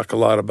talk a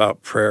lot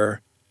about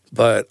prayer,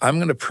 but I'm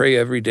going to pray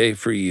every day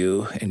for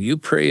you, and you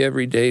pray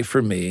every day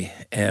for me,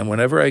 and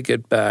whenever I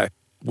get back,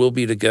 we'll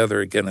be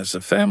together again as a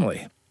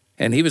family.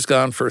 And he was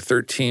gone for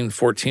 13,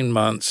 14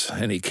 months,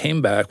 and he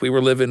came back. We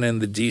were living in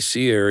the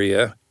D.C.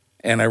 area,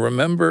 and I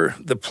remember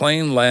the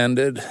plane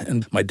landed,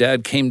 and my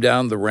dad came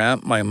down the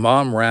ramp. My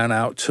mom ran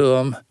out to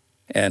him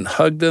and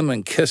hugged him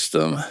and kissed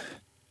him.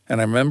 And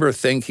I remember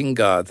thanking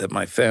God that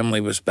my family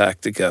was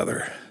back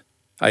together.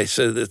 I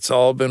said, it's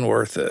all been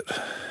worth it.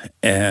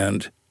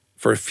 And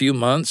for a few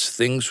months,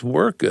 things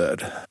were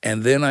good.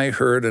 And then I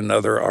heard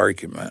another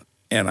argument,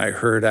 and I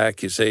heard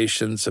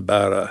accusations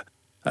about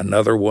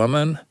another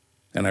woman,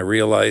 and I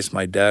realized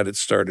my dad had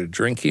started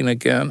drinking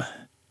again.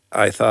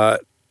 I thought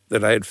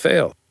that I had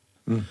failed.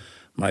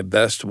 My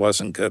best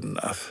wasn't good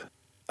enough.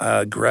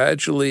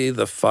 Gradually,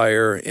 the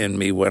fire in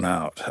me went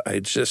out. I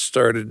just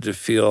started to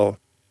feel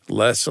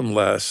less and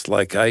less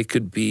like I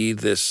could be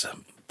this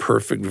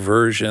perfect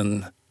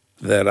version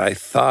that I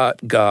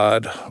thought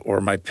God or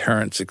my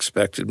parents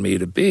expected me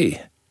to be.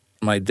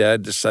 My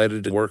dad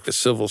decided to work a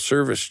civil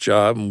service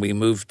job, and we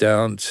moved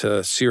down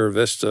to Sierra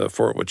Vista,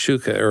 Fort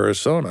Huachuca,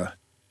 Arizona.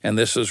 And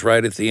this was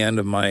right at the end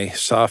of my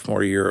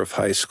sophomore year of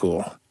high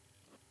school.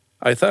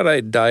 I thought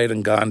I'd died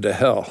and gone to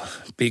hell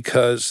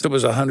because it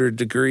was 100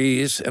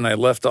 degrees and I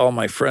left all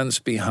my friends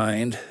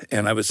behind,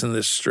 and I was in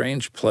this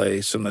strange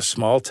place in a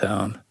small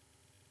town.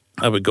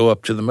 I would go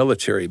up to the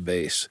military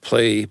base,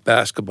 play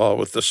basketball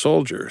with the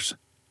soldiers.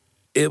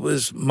 It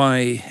was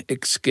my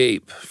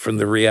escape from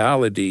the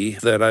reality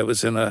that I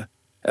was in a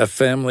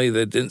family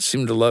that didn't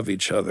seem to love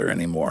each other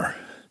anymore.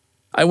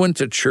 I went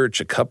to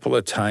church a couple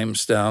of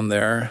times down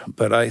there,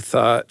 but I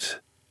thought,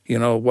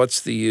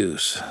 what's the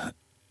use?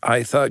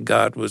 I thought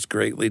God was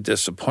greatly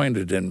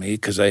disappointed in me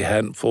because I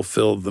hadn't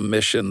fulfilled the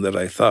mission that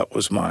I thought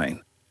was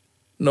mine.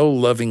 No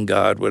loving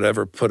God would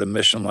ever put a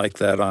mission like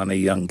that on a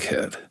young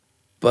kid.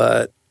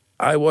 But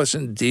I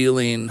wasn't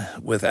dealing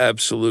with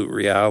absolute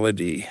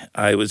reality.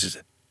 I was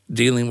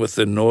dealing with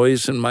the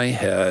noise in my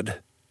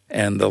head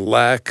and the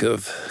lack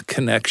of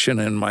connection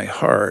in my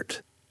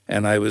heart.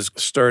 And I was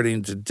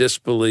starting to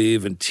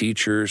disbelieve in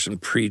teachers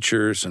and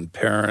preachers and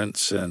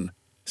parents and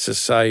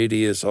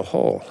society as a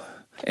whole.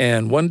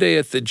 And one day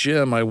at the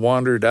gym, I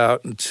wandered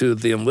out into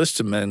the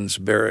enlisted men's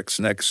barracks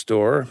next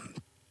door,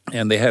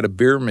 and they had a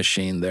beer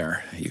machine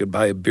there. You could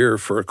buy a beer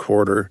for a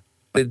quarter.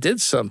 It did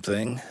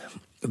something,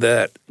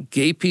 that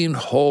gaping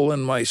hole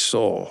in my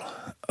soul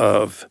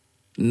of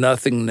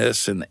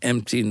nothingness and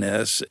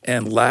emptiness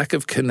and lack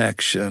of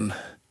connection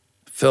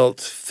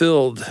felt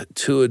filled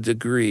to a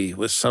degree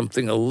with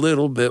something a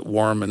little bit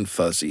warm and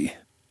fuzzy.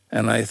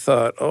 And I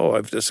thought,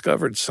 I've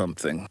discovered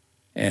something.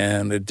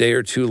 And a day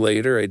or two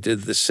later, I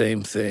did the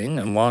same thing.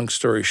 And long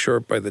story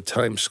short, by the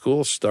time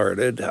school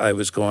started, I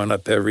was going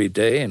up every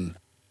day and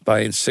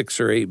buying 6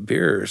 or 8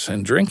 beers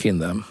and drinking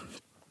them.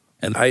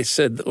 And I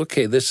said,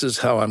 okay, this is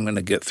how I'm going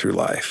to get through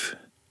life.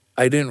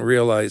 I didn't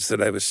realize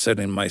that I was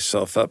setting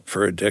myself up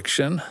for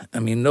addiction. I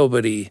mean,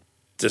 nobody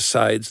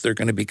decides they're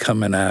going to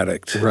become an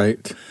addict.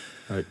 Right.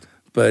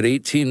 But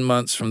 18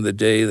 months from the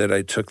day that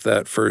I took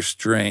that first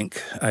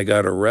drink, I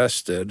got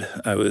arrested.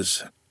 I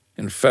was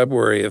in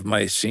February of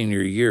my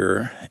senior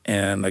year,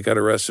 and I got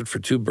arrested for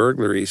 2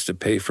 burglaries to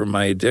pay for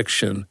my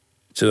addiction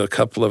to a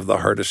couple of the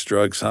hardest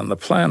drugs on the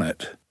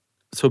planet.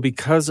 So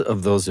because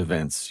of those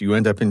events, you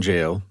end up in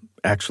jail,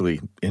 actually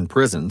in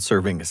prison,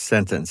 serving a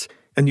sentence.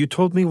 And you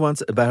told me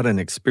once about an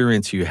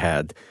experience you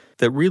had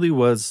that really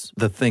was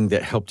the thing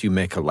that helped you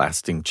make a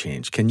lasting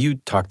change. Can you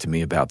talk to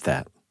me about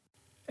that?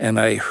 And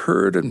I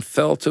heard and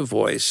felt a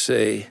voice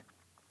say,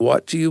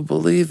 "What do you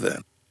believe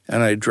in?"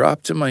 And I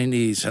dropped to my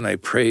knees and I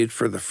prayed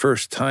for the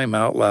first time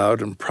out loud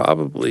in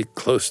probably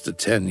close to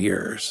 10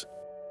 years.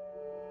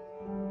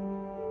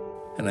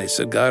 And I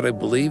said, "God, I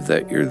believe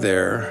that you're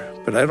there,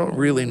 but I don't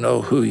really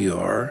know who you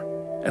are.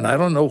 And I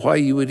don't know why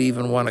you would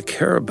even want to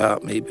care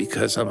about me,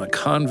 because I'm a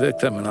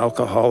convict, I'm an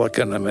alcoholic,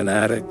 and I'm an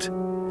addict.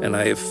 And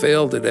I have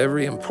failed at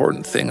every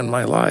important thing in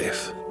my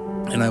life.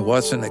 And I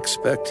wasn't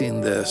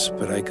expecting this,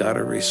 but I got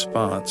a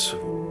response.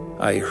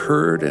 I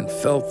heard and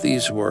felt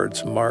these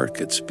words, "Mark,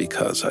 it's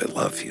because I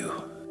love you."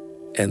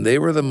 And they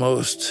were the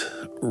most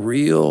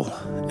real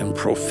and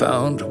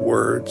profound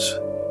words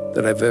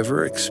that I've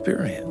ever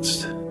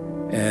experienced.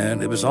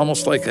 And it was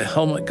almost like a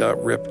helmet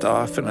got ripped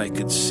off and I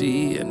could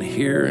see and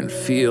hear and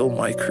feel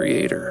my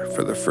Creator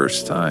for the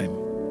first time.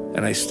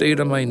 And I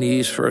stayed on my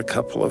knees for a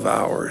couple of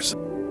hours.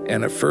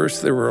 And at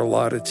first there were a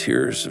lot of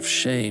tears of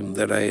shame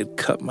that I had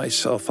cut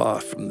myself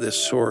off from this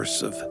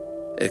source of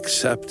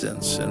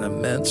acceptance and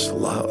immense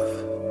love.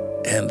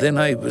 And then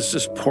I was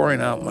just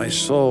pouring out my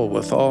soul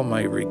with all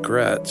my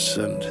regrets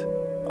and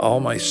all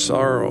my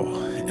sorrow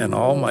and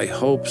all my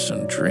hopes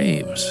and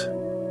dreams.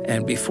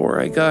 And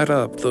before I got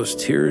up, those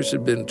tears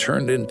had been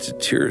turned into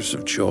tears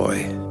of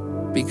joy,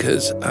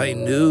 because I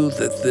knew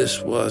that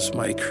this was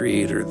my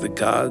Creator, the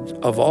God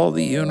of all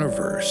the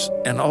universe.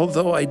 And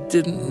although I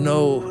didn't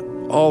know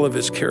all of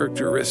his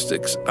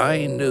characteristics,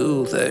 I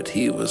knew that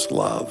he was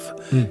love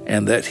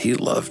and that he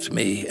loved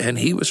me, and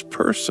he was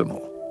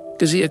personal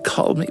because he had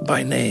called me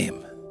by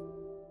name.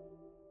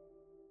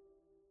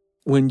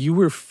 When you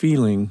were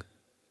feeling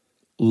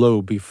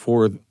low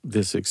before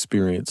this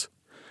experience,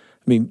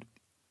 I mean,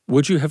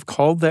 would you have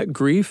called that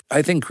grief?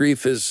 I think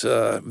grief is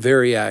a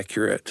very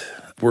accurate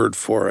word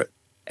for it.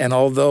 And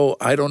although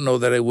I don't know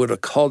that I would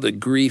have called it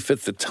grief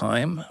at the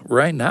time,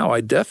 right now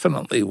I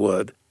definitely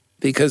would,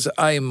 because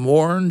I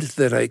mourned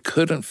that I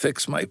couldn't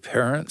fix my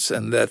parents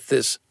and that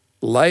this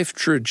life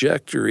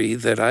trajectory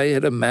that I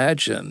had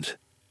imagined,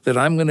 that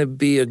I'm going to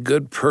be a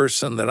good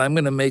person, that I'm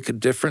going to make a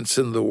difference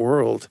in the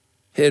world,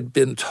 had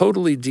been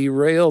totally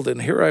derailed.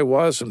 And here I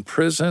was in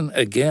prison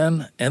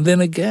again and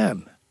then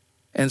again.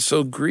 And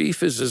so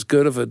grief is as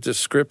good of a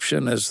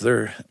description as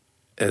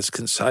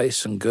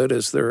concise and good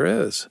as there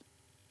is.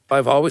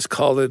 I've always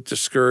called it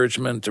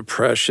discouragement,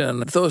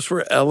 depression. Those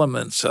were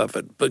elements of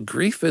it. But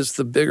grief is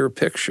the bigger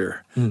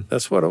picture.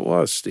 That's what it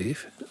was,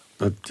 Steve.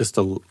 Just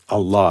a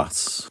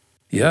loss.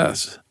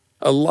 Yes.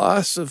 A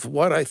loss of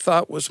what I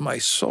thought was my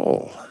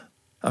soul.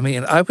 I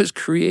mean, I was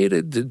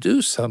created to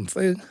do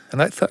something, and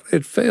I thought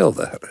I'd failed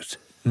at it.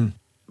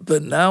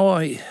 But now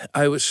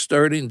I was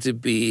starting to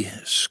be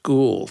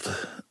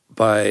schooled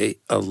by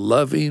a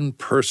loving,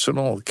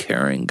 personal,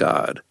 caring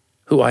God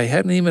who I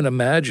hadn't even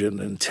imagined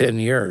in 10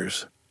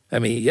 years. I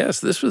mean, yes,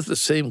 this was the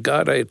same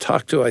God I had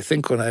talked to, I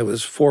think, when I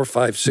was 4,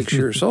 5, 6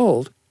 years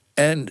old.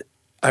 And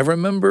I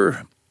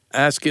remember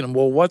asking him,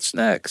 well, what's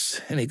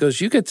next? And he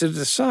goes, you get to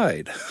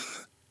decide.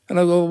 And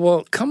I go,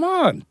 well, come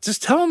on,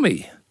 just tell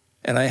me.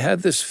 And I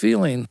had this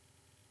feeling,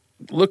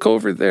 look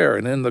over there.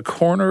 And in the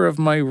corner of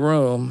my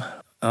room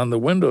on the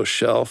window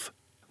shelf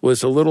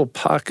was a little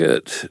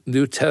pocket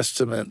New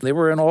Testament. They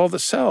were in all the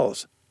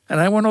cells. And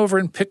I went over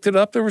and picked it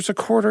up. There was a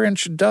 1/4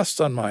 inch of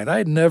dust on mine. I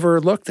had never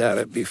looked at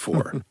it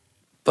before.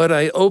 But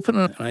I opened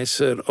it and I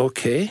said,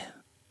 okay,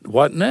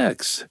 what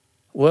next?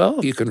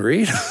 Well, you can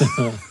read.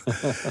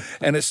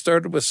 And it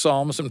started with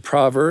Psalms and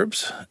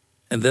Proverbs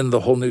and then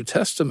the whole New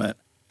Testament.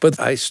 But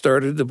I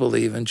started to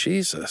believe in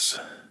Jesus.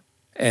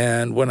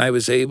 And when I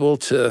was able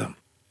to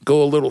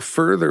go a little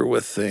further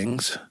with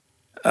things,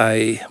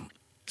 I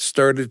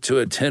started to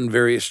attend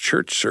various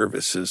church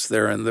services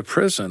there in the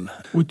prison.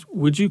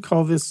 Would you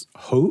call this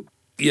hope?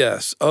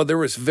 Yes. Oh, there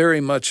was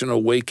very much an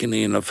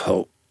awakening of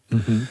hope.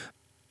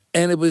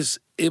 And it was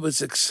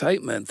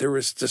excitement. There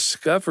was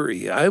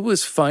discovery. I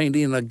was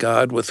finding a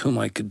God with whom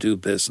I could do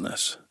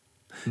business.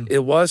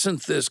 It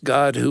wasn't this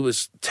God who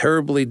was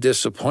terribly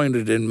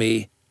disappointed in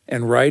me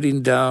and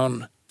writing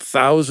down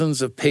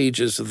thousands of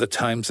pages of the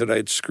times that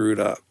I'd screwed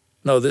up.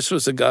 No, this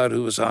was a God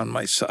who was on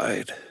my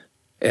side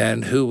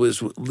and who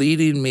was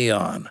leading me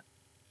on.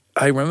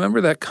 I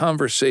remember that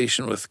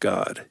conversation with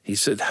God. He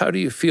said, how do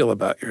you feel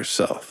about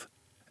yourself?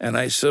 And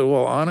I said,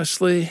 well,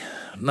 honestly,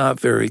 not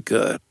very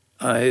good.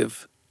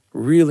 I've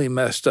really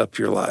messed up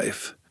your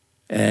life.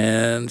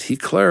 And he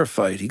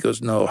clarified. He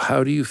goes, no,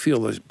 how do you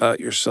feel about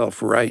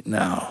yourself right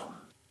now?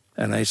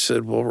 And I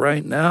said, well,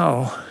 right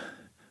now,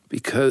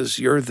 because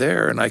you're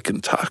there and I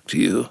can talk to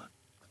you,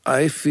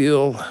 I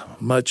feel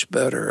much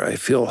better. I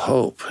feel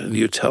hope. And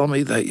you tell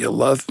me that you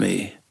love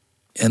me,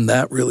 and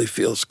that really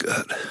feels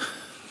good.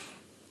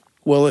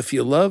 Well, if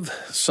you love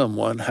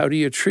someone, how do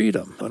you treat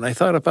them? And I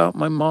thought about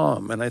my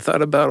mom, and I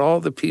thought about all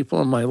the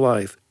people in my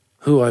life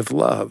who I've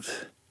loved.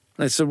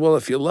 And I said, well,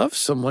 if you love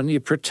someone, you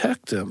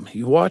protect them.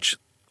 You watch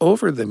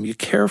over them. You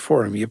care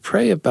for them. You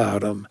pray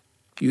about them.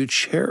 You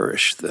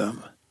cherish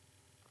them.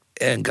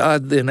 And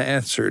God then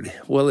answered,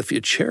 well, if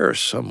you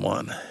cherish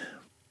someone,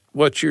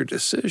 what's your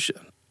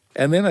decision?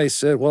 And then I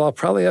said, well, I'll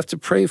probably have to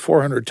pray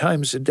 400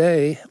 times a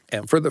day.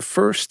 And for the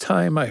first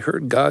time, I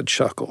heard God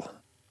chuckle.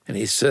 And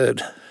he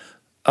said,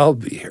 I'll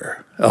be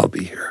here. I'll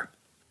be here.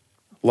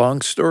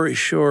 Long story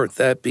short,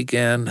 that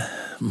began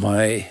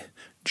my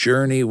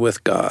journey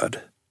with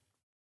God.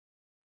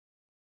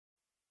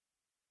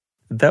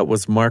 That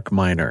was Mark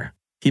Miner.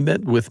 He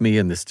met with me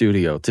in the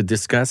studio to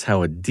discuss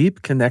how a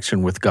deep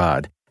connection with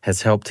God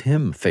has helped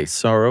him face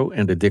sorrow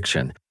and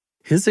addiction.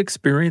 His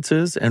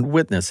experiences and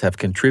witness have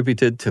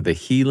contributed to the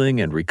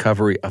healing and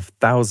recovery of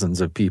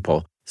thousands of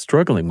people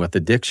struggling with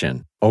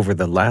addiction over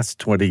the last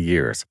 20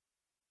 years.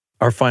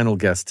 Our final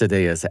guest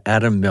today is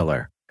Adam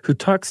Miller, who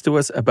talks to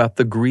us about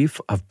the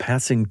grief of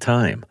passing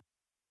time.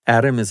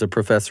 Adam is a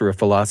professor of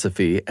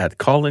philosophy at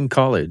Collin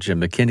College in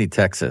McKinney,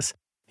 Texas.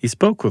 He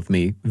spoke with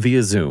me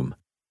via Zoom.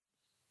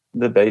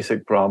 The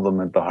basic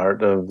problem at the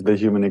heart of the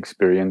human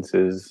experience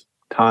is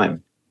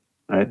time,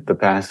 right? The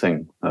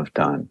passing of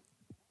time,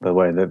 the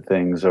way that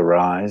things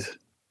arise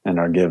and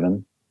are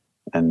given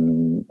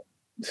and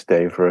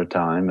stay for a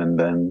time and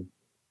then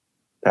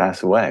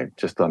pass away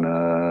just on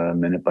a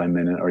minute by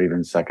minute or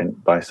even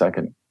second by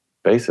second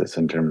basis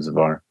in terms of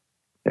our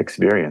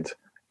experience.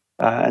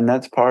 And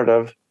that's part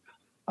of,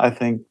 I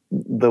think,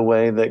 the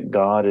way that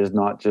God is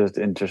not just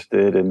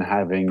interested in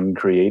having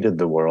created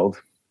the world,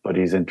 but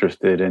he's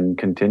interested in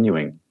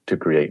continuing to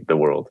create the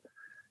world.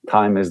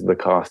 Time is the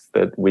cost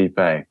that we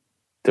pay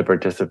to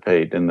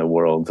participate in the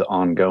world's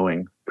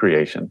ongoing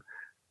creation.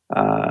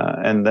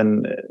 And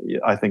then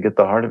I think at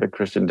the heart of it,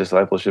 Christian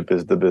discipleship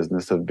is the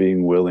business of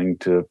being willing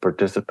to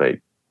participate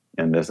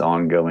in this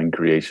ongoing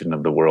creation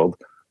of the world,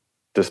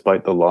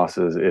 despite the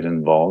losses it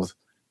involves,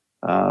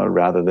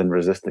 rather than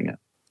resisting it.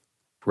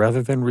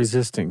 Rather than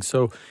resisting.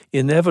 So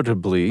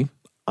inevitably,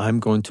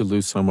 I'm going to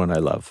lose someone I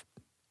love.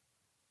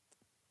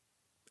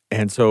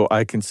 And so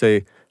I can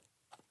say,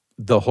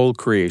 the whole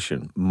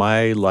creation,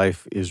 my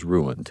life is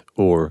ruined,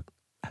 or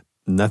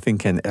nothing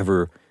can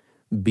ever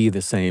be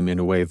the same in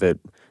a way that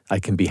I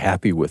can be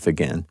happy with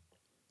again.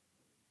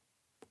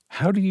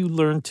 How do you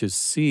learn to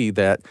see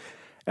that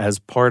as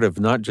part of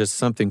not just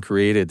something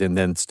created and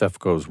then stuff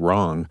goes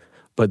wrong,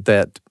 but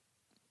that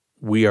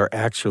we are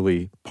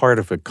actually part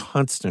of a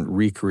constant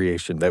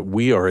recreation, that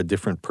we are a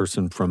different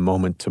person from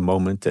moment to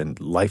moment and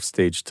life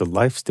stage to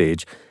life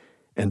stage,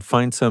 and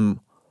find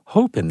some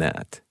hope in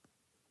that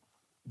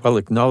while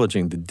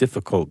acknowledging the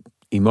difficult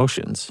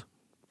emotions?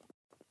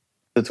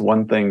 It's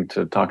one thing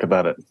to talk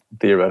about it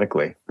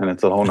theoretically, and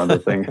it's a whole other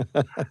thing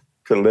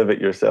to live it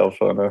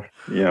yourself on a,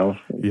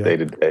 day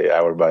to day,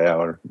 hour by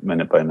hour,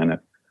 minute by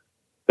minute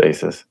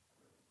basis.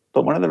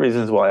 But one of the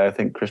reasons why I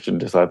think Christian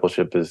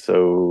discipleship is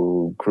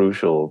so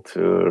crucial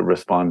to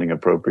responding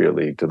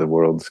appropriately to the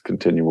world's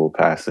continual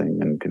passing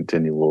and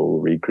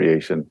continual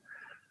recreation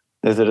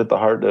is that at the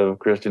heart of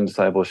Christian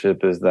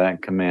discipleship is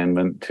that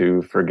commandment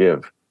to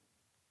forgive,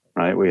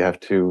 right? We have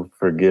to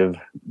forgive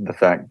the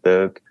fact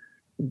that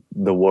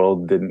the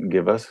world didn't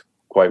give us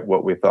quite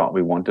what we thought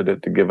we wanted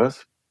it to give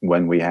us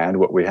when we had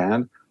what we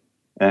had.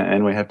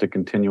 And we have to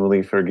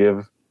continually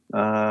forgive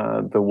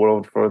the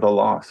world for the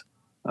loss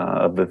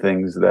of the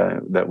things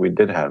that we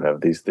did have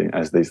of these things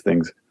as these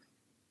things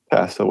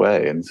pass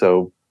away. And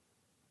so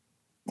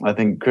I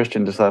think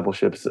Christian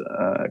discipleship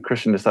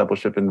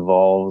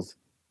involves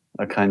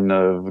a kind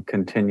of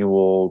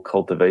continual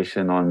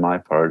cultivation on my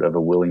part of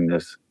a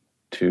willingness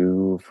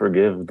to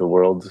forgive the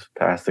world's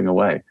passing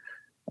away.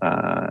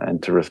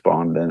 And to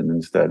respond then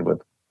instead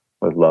with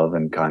love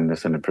and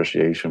kindness and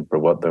appreciation for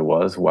what there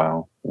was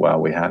while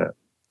we had it.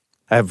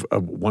 I have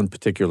one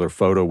particular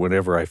photo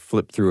whenever I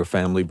flip through a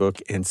family book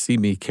and see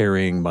me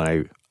carrying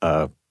my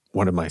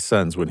one of my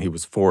sons when he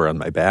was 4 on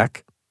my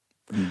back.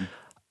 Mm-hmm.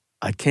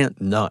 I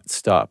can't not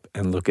stop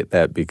and look at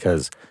that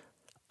because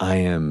I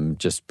am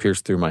just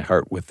pierced through my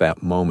heart with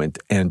that moment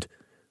and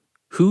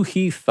who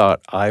he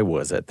thought I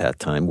was at that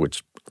time,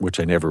 which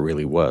I never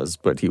really was,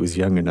 but he was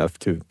young enough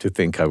to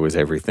think I was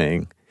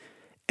everything,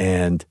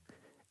 and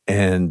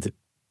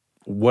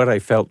what I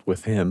felt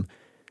with him.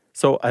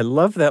 So I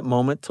love that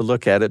moment to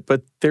look at it,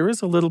 but there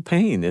is a little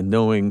pain in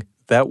knowing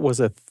that was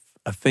a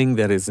thing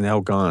that is now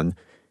gone,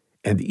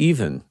 and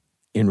even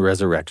in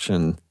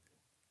resurrection,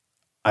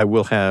 I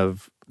will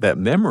have that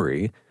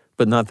memory,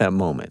 but not that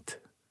moment.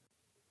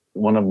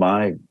 One of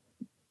my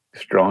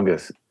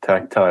strongest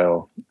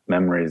tactile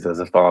memories as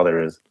a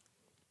father is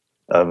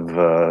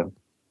of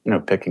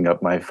picking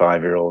up my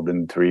 5-year-old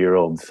and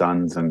 3-year-old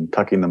sons and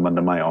tucking them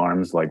under my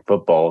arms like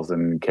footballs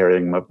and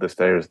carrying them up the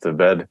stairs to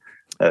bed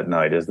at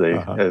night as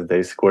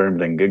they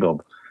squirmed and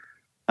giggled.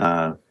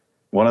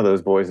 One of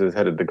those boys is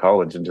headed to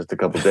college in just a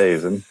couple of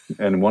days,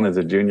 and one is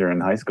a junior in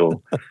high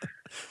school.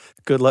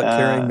 Good luck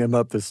carrying them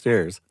up the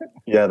stairs.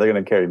 Yeah, they're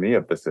going to carry me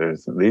up the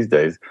stairs these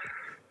days.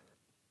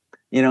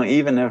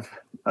 Even if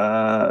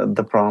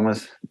the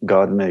promise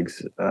God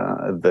makes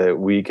that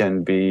we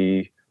can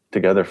be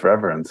together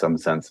forever in some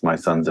sense, my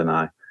sons and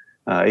I,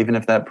 even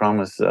if that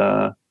promise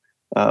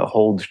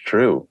holds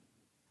true,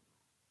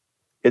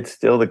 it's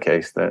still the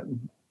case that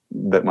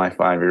my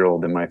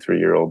 5-year-old and my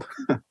 3-year-old,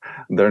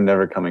 they're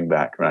never coming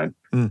back, right?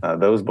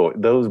 Those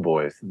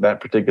boys, that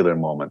particular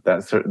moment,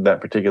 that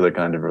particular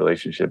kind of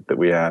relationship that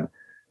we had,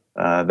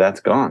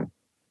 that's gone.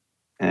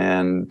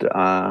 And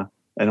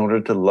in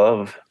order to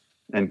love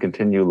and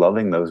continue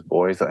loving those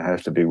boys, I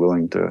have to be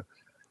willing to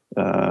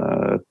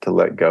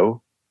let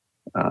go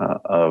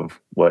of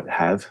what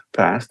has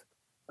passed,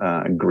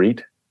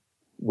 greet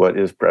what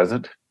is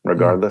present,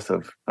 regardless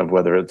of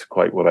whether it's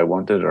quite what I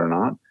wanted or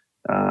not,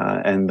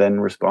 and then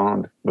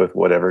respond with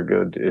whatever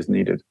good is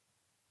needed.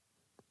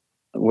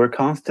 We're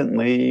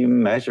constantly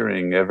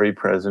measuring every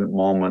present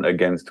moment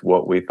against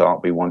what we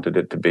thought we wanted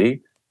it to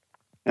be,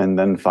 and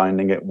then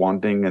finding it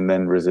wanting, and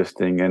then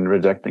resisting and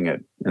rejecting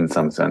it in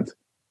some sense.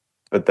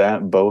 But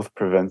that both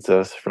prevents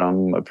us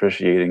from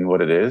appreciating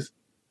what it is,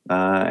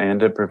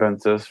 and it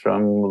prevents us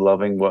from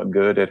loving what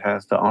good it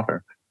has to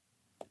offer.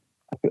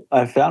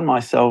 I found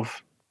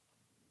myself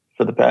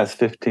for the past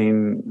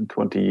 15,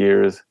 20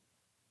 years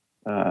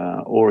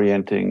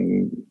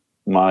orienting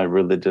my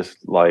religious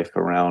life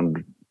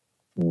around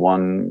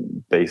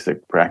one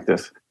basic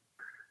practice: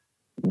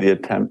 the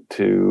attempt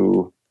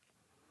to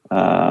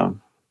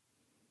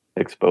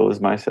expose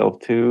myself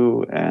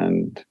to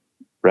and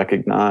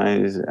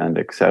recognize and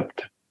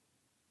accept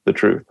the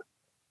truth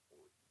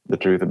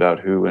about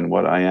who and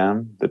what I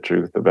am, the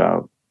truth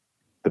about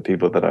the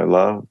people that I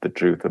love, the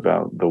truth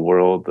about the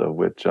world of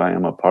which I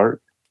am a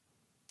part.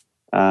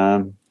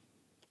 And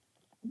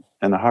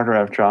the harder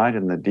I've tried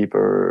and the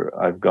deeper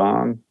I've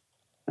gone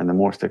and the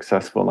more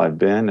successful I've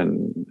been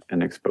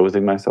in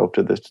exposing myself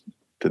to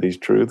these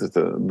truths,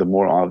 the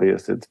more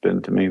obvious it's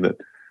been to me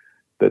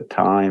that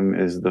time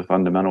is the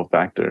fundamental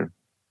factor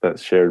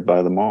that's shared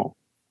by them all.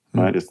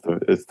 Right?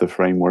 It's the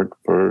framework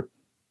for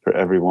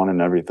everyone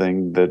and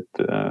everything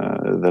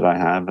that I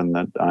have and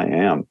that I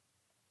am.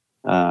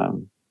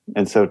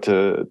 And so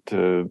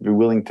to be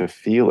willing to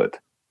feel it,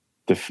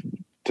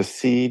 to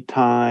see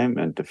time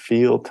and to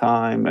feel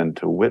time and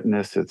to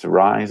witness its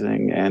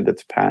rising and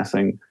its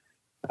passing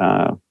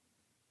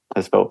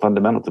has felt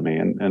fundamental to me.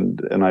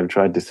 And I've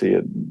tried to see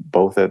it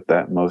both at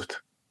that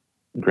most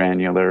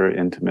granular,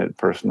 intimate,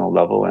 personal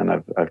level, and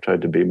I've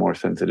tried to be more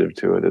sensitive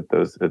to it at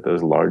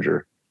those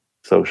larger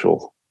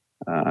social,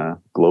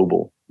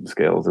 global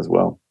scales as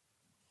well.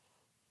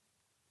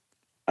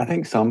 I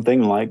think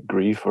something like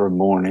grief or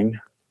mourning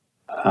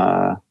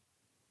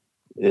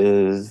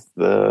is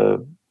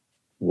the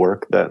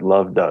work that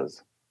love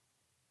does,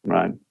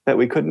 right? That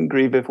we couldn't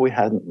grieve if we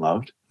hadn't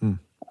loved.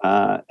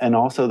 And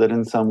also that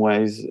in some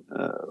ways,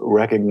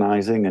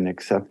 recognizing and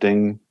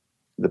accepting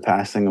the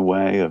passing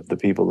away of the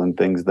people and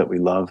things that we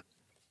love,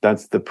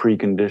 that's the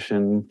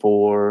precondition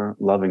for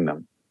loving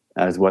them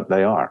as what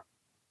they are,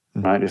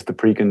 right? It's the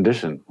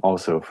precondition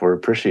also for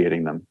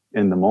appreciating them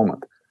in the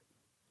moment.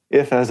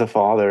 If as a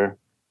father,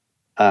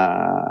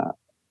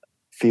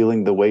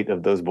 feeling the weight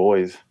of those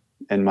boys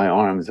in my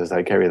arms as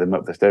I carry them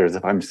up the stairs,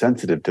 if I'm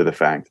sensitive to the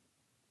fact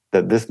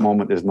that this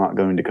moment is not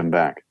going to come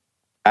back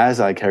as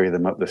I carry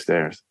them up the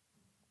stairs,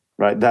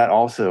 right? That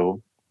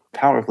also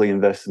powerfully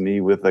invests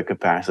me with the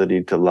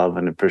capacity to love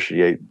and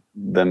appreciate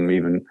them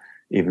even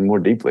more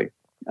deeply,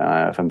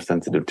 if I'm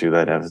sensitive to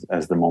that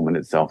as the moment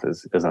itself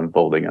is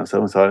unfolding. And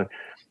so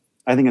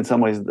I think in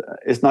some ways,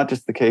 it's not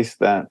just the case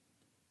that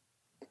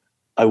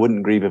I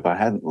wouldn't grieve if I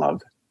hadn't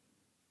loved.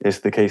 It's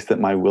the case that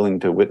my willing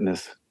to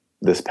witness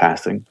this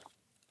passing,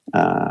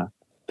 to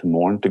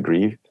mourn, to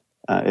grieve,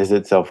 is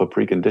itself a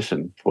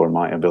precondition for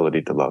my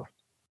ability to love.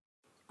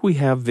 We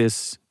have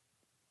this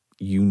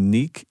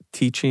unique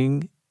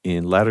teaching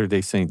in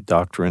Latter-day Saint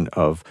doctrine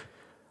of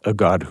a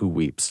God who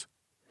weeps,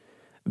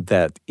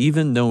 that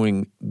even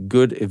knowing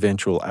good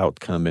eventual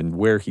outcome and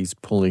where he's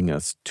pulling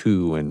us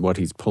to and what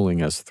he's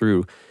pulling us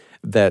through,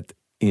 that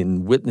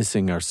in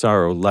witnessing our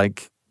sorrow,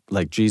 like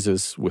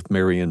Jesus with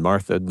Mary and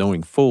Martha,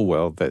 knowing full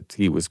well that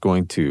he was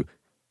going to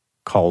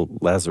call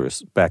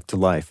Lazarus back to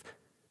life,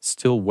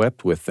 still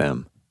wept with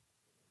them.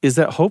 Is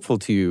that hopeful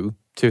to you,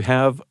 to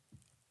have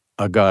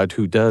a God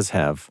who does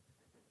have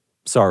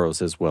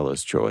sorrows as well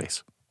as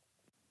joys?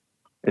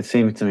 It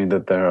seems to me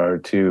that there are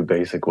two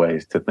basic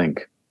ways to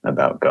think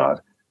about God.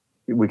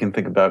 We can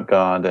think about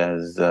God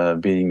as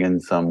being in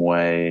some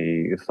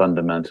way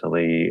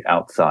fundamentally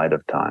outside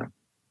of time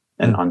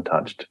and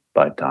untouched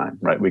by time,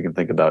 right? We can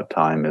think about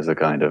time as a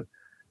kind of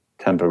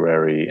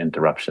temporary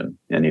interruption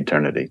in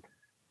eternity,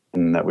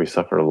 and that we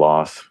suffer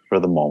loss for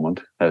the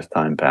moment as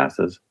time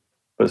passes,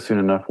 but soon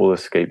enough we'll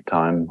escape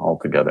time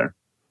altogether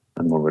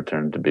and we'll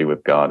return to be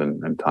with God,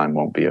 and time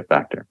won't be a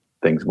factor.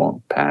 Things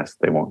won't pass,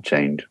 they won't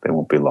change, they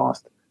won't be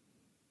lost.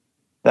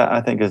 That,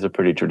 I think, is a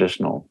pretty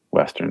traditional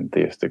Western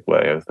theistic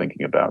way of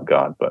thinking about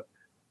God, but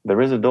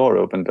there is a door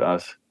open to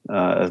us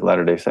as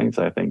Latter-day Saints,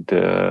 I think,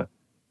 to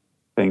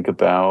think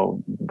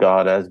about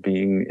God as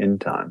being in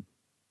time,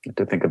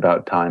 to think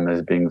about time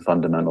as being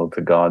fundamental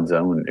to God's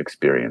own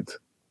experience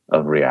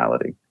of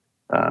reality,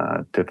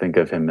 to think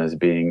of him as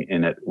being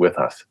in it with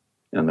us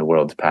in the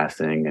world's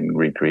passing and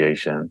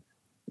recreation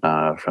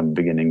from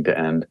beginning to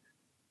end.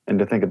 And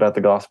to think about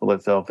the gospel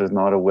itself as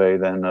not a way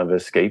then of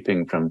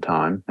escaping from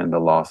time and the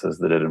losses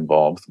that it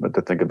involves, but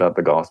to think about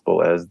the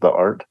gospel as the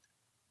art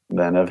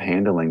then of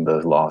handling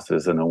those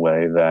losses in a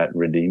way that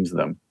redeems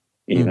them,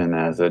 even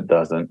as it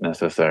doesn't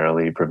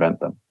necessarily prevent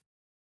them.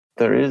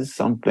 There is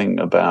something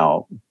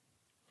about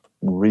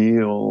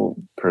real,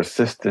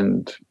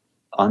 persistent,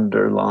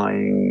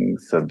 underlying,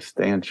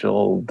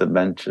 substantial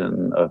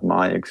dimension of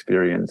my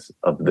experience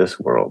of this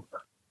world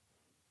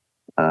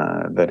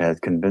that has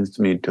convinced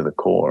me to the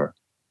core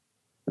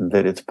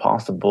that it's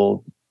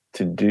possible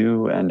to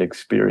do and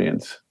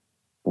experience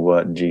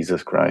what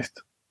Jesus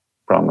Christ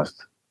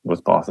promised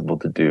was possible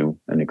to do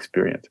and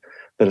experience.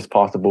 That it's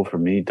possible for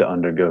me to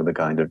undergo the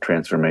kind of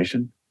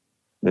transformation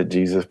that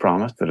Jesus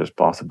promised, that it's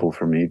possible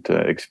for me to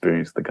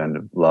experience the kind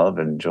of love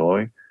and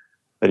joy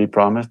that he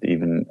promised,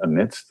 even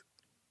amidst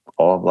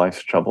all of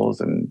life's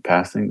troubles and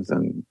passings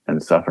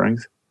and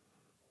sufferings.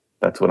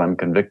 That's what I'm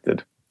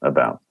convicted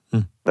about.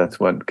 That's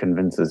what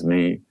convinces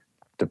me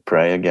to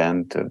pray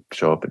again, to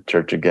show up at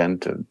church again,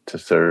 to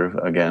serve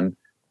again.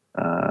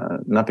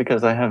 Not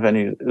because I have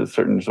any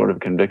certain sort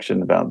of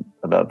conviction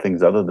about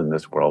things other than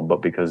this world,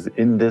 but because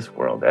in this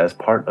world, as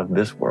part of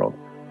this world,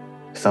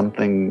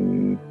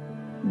 something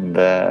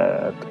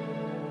that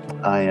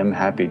I am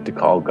happy to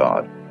call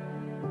God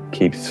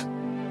keeps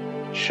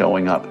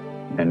showing up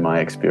in my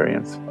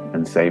experience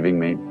and saving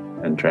me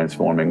and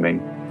transforming me.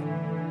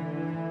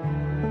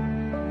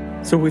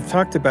 So we've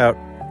talked about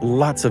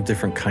lots of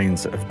different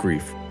kinds of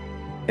grief,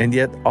 and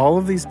yet all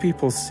of these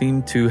people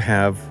seem to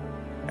have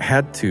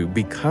had to,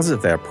 because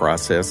of that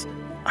process,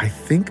 I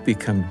think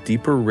become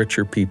deeper,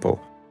 richer people.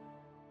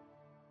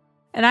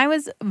 And I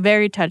was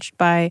very touched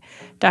by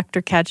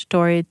Dr.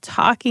 Cacciatore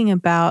talking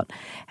about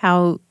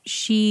how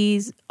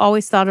she's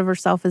always thought of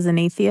herself as an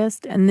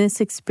atheist, and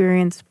this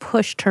experience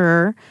pushed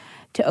her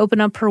to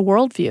open up her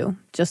worldview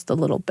just a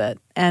little bit.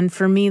 And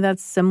for me,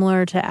 that's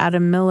similar to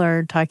Adam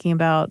Miller talking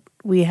about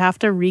we have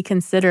to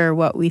reconsider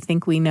what we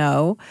think we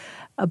know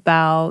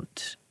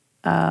about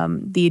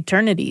the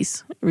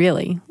eternities,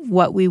 really,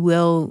 what we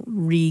will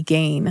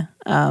regain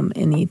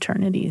in the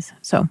eternities.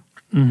 So,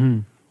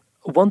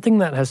 One thing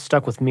that has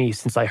stuck with me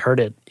since I heard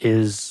it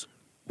is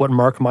what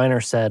Mark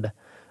Miner said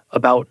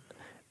about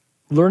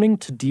learning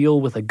to deal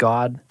with a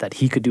God that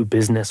he could do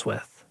business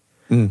with.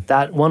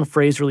 That one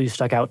phrase really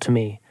stuck out to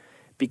me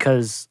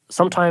because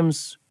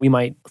sometimes we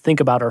might think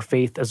about our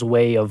faith as a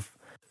way of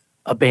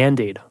a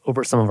Band-Aid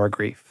over some of our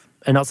grief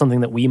and not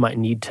something that we might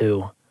need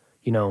to,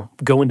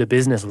 go into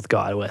business with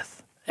God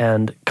with.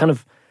 And kind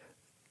of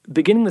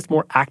beginning this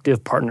more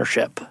active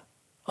partnership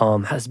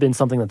has been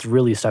something that's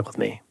really stuck with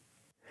me.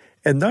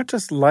 And not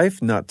just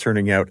life not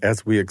turning out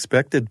as we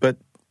expected, but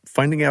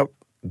finding out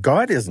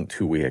God isn't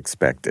who we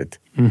expected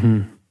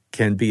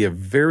can be a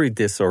very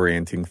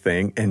disorienting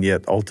thing, and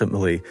yet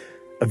ultimately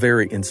a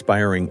very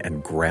inspiring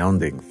and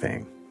grounding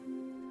thing.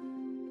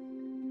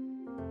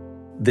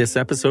 This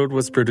episode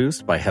was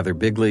produced by Heather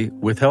Bigley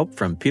with help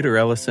from Peter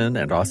Ellison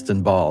and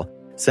Austin Ball.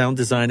 Sound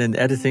design and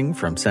editing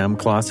from Sam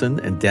Clausen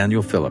and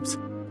Daniel Phillips.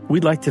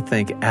 We'd like to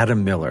thank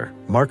Adam Miller,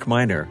 Mark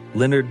Miner,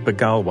 Leonard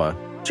Bagalwa,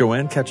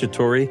 Joanne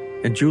Cacciatore,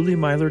 and Julie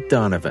Myler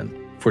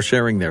Donovan for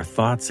sharing their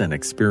thoughts and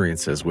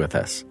experiences with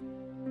us.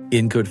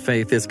 In Good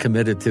Faith is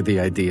committed to the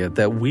idea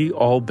that we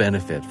all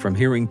benefit from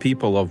hearing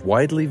people of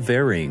widely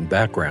varying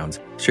backgrounds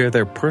share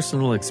their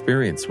personal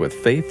experience with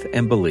faith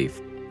and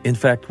belief. In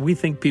fact, we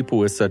think people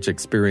with such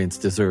experience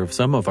deserve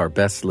some of our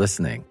best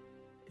listening.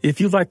 If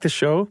you like the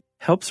show,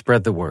 help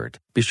spread the word.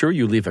 Be sure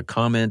you leave a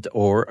comment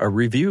or a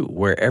review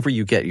wherever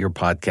you get your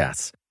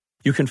podcasts.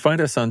 You can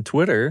find us on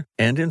Twitter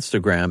and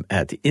Instagram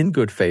at In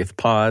Good Faith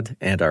Pod,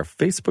 and our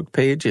Facebook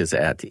page is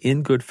at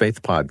In Good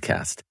Faith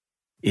Podcast.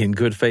 In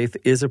Good Faith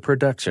is a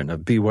production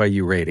of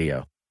BYU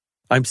Radio.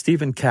 I'm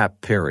Stephen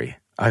Kapp Perry.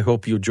 I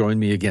hope you'll join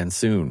me again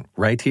soon,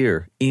 right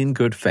here in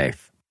Good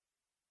Faith.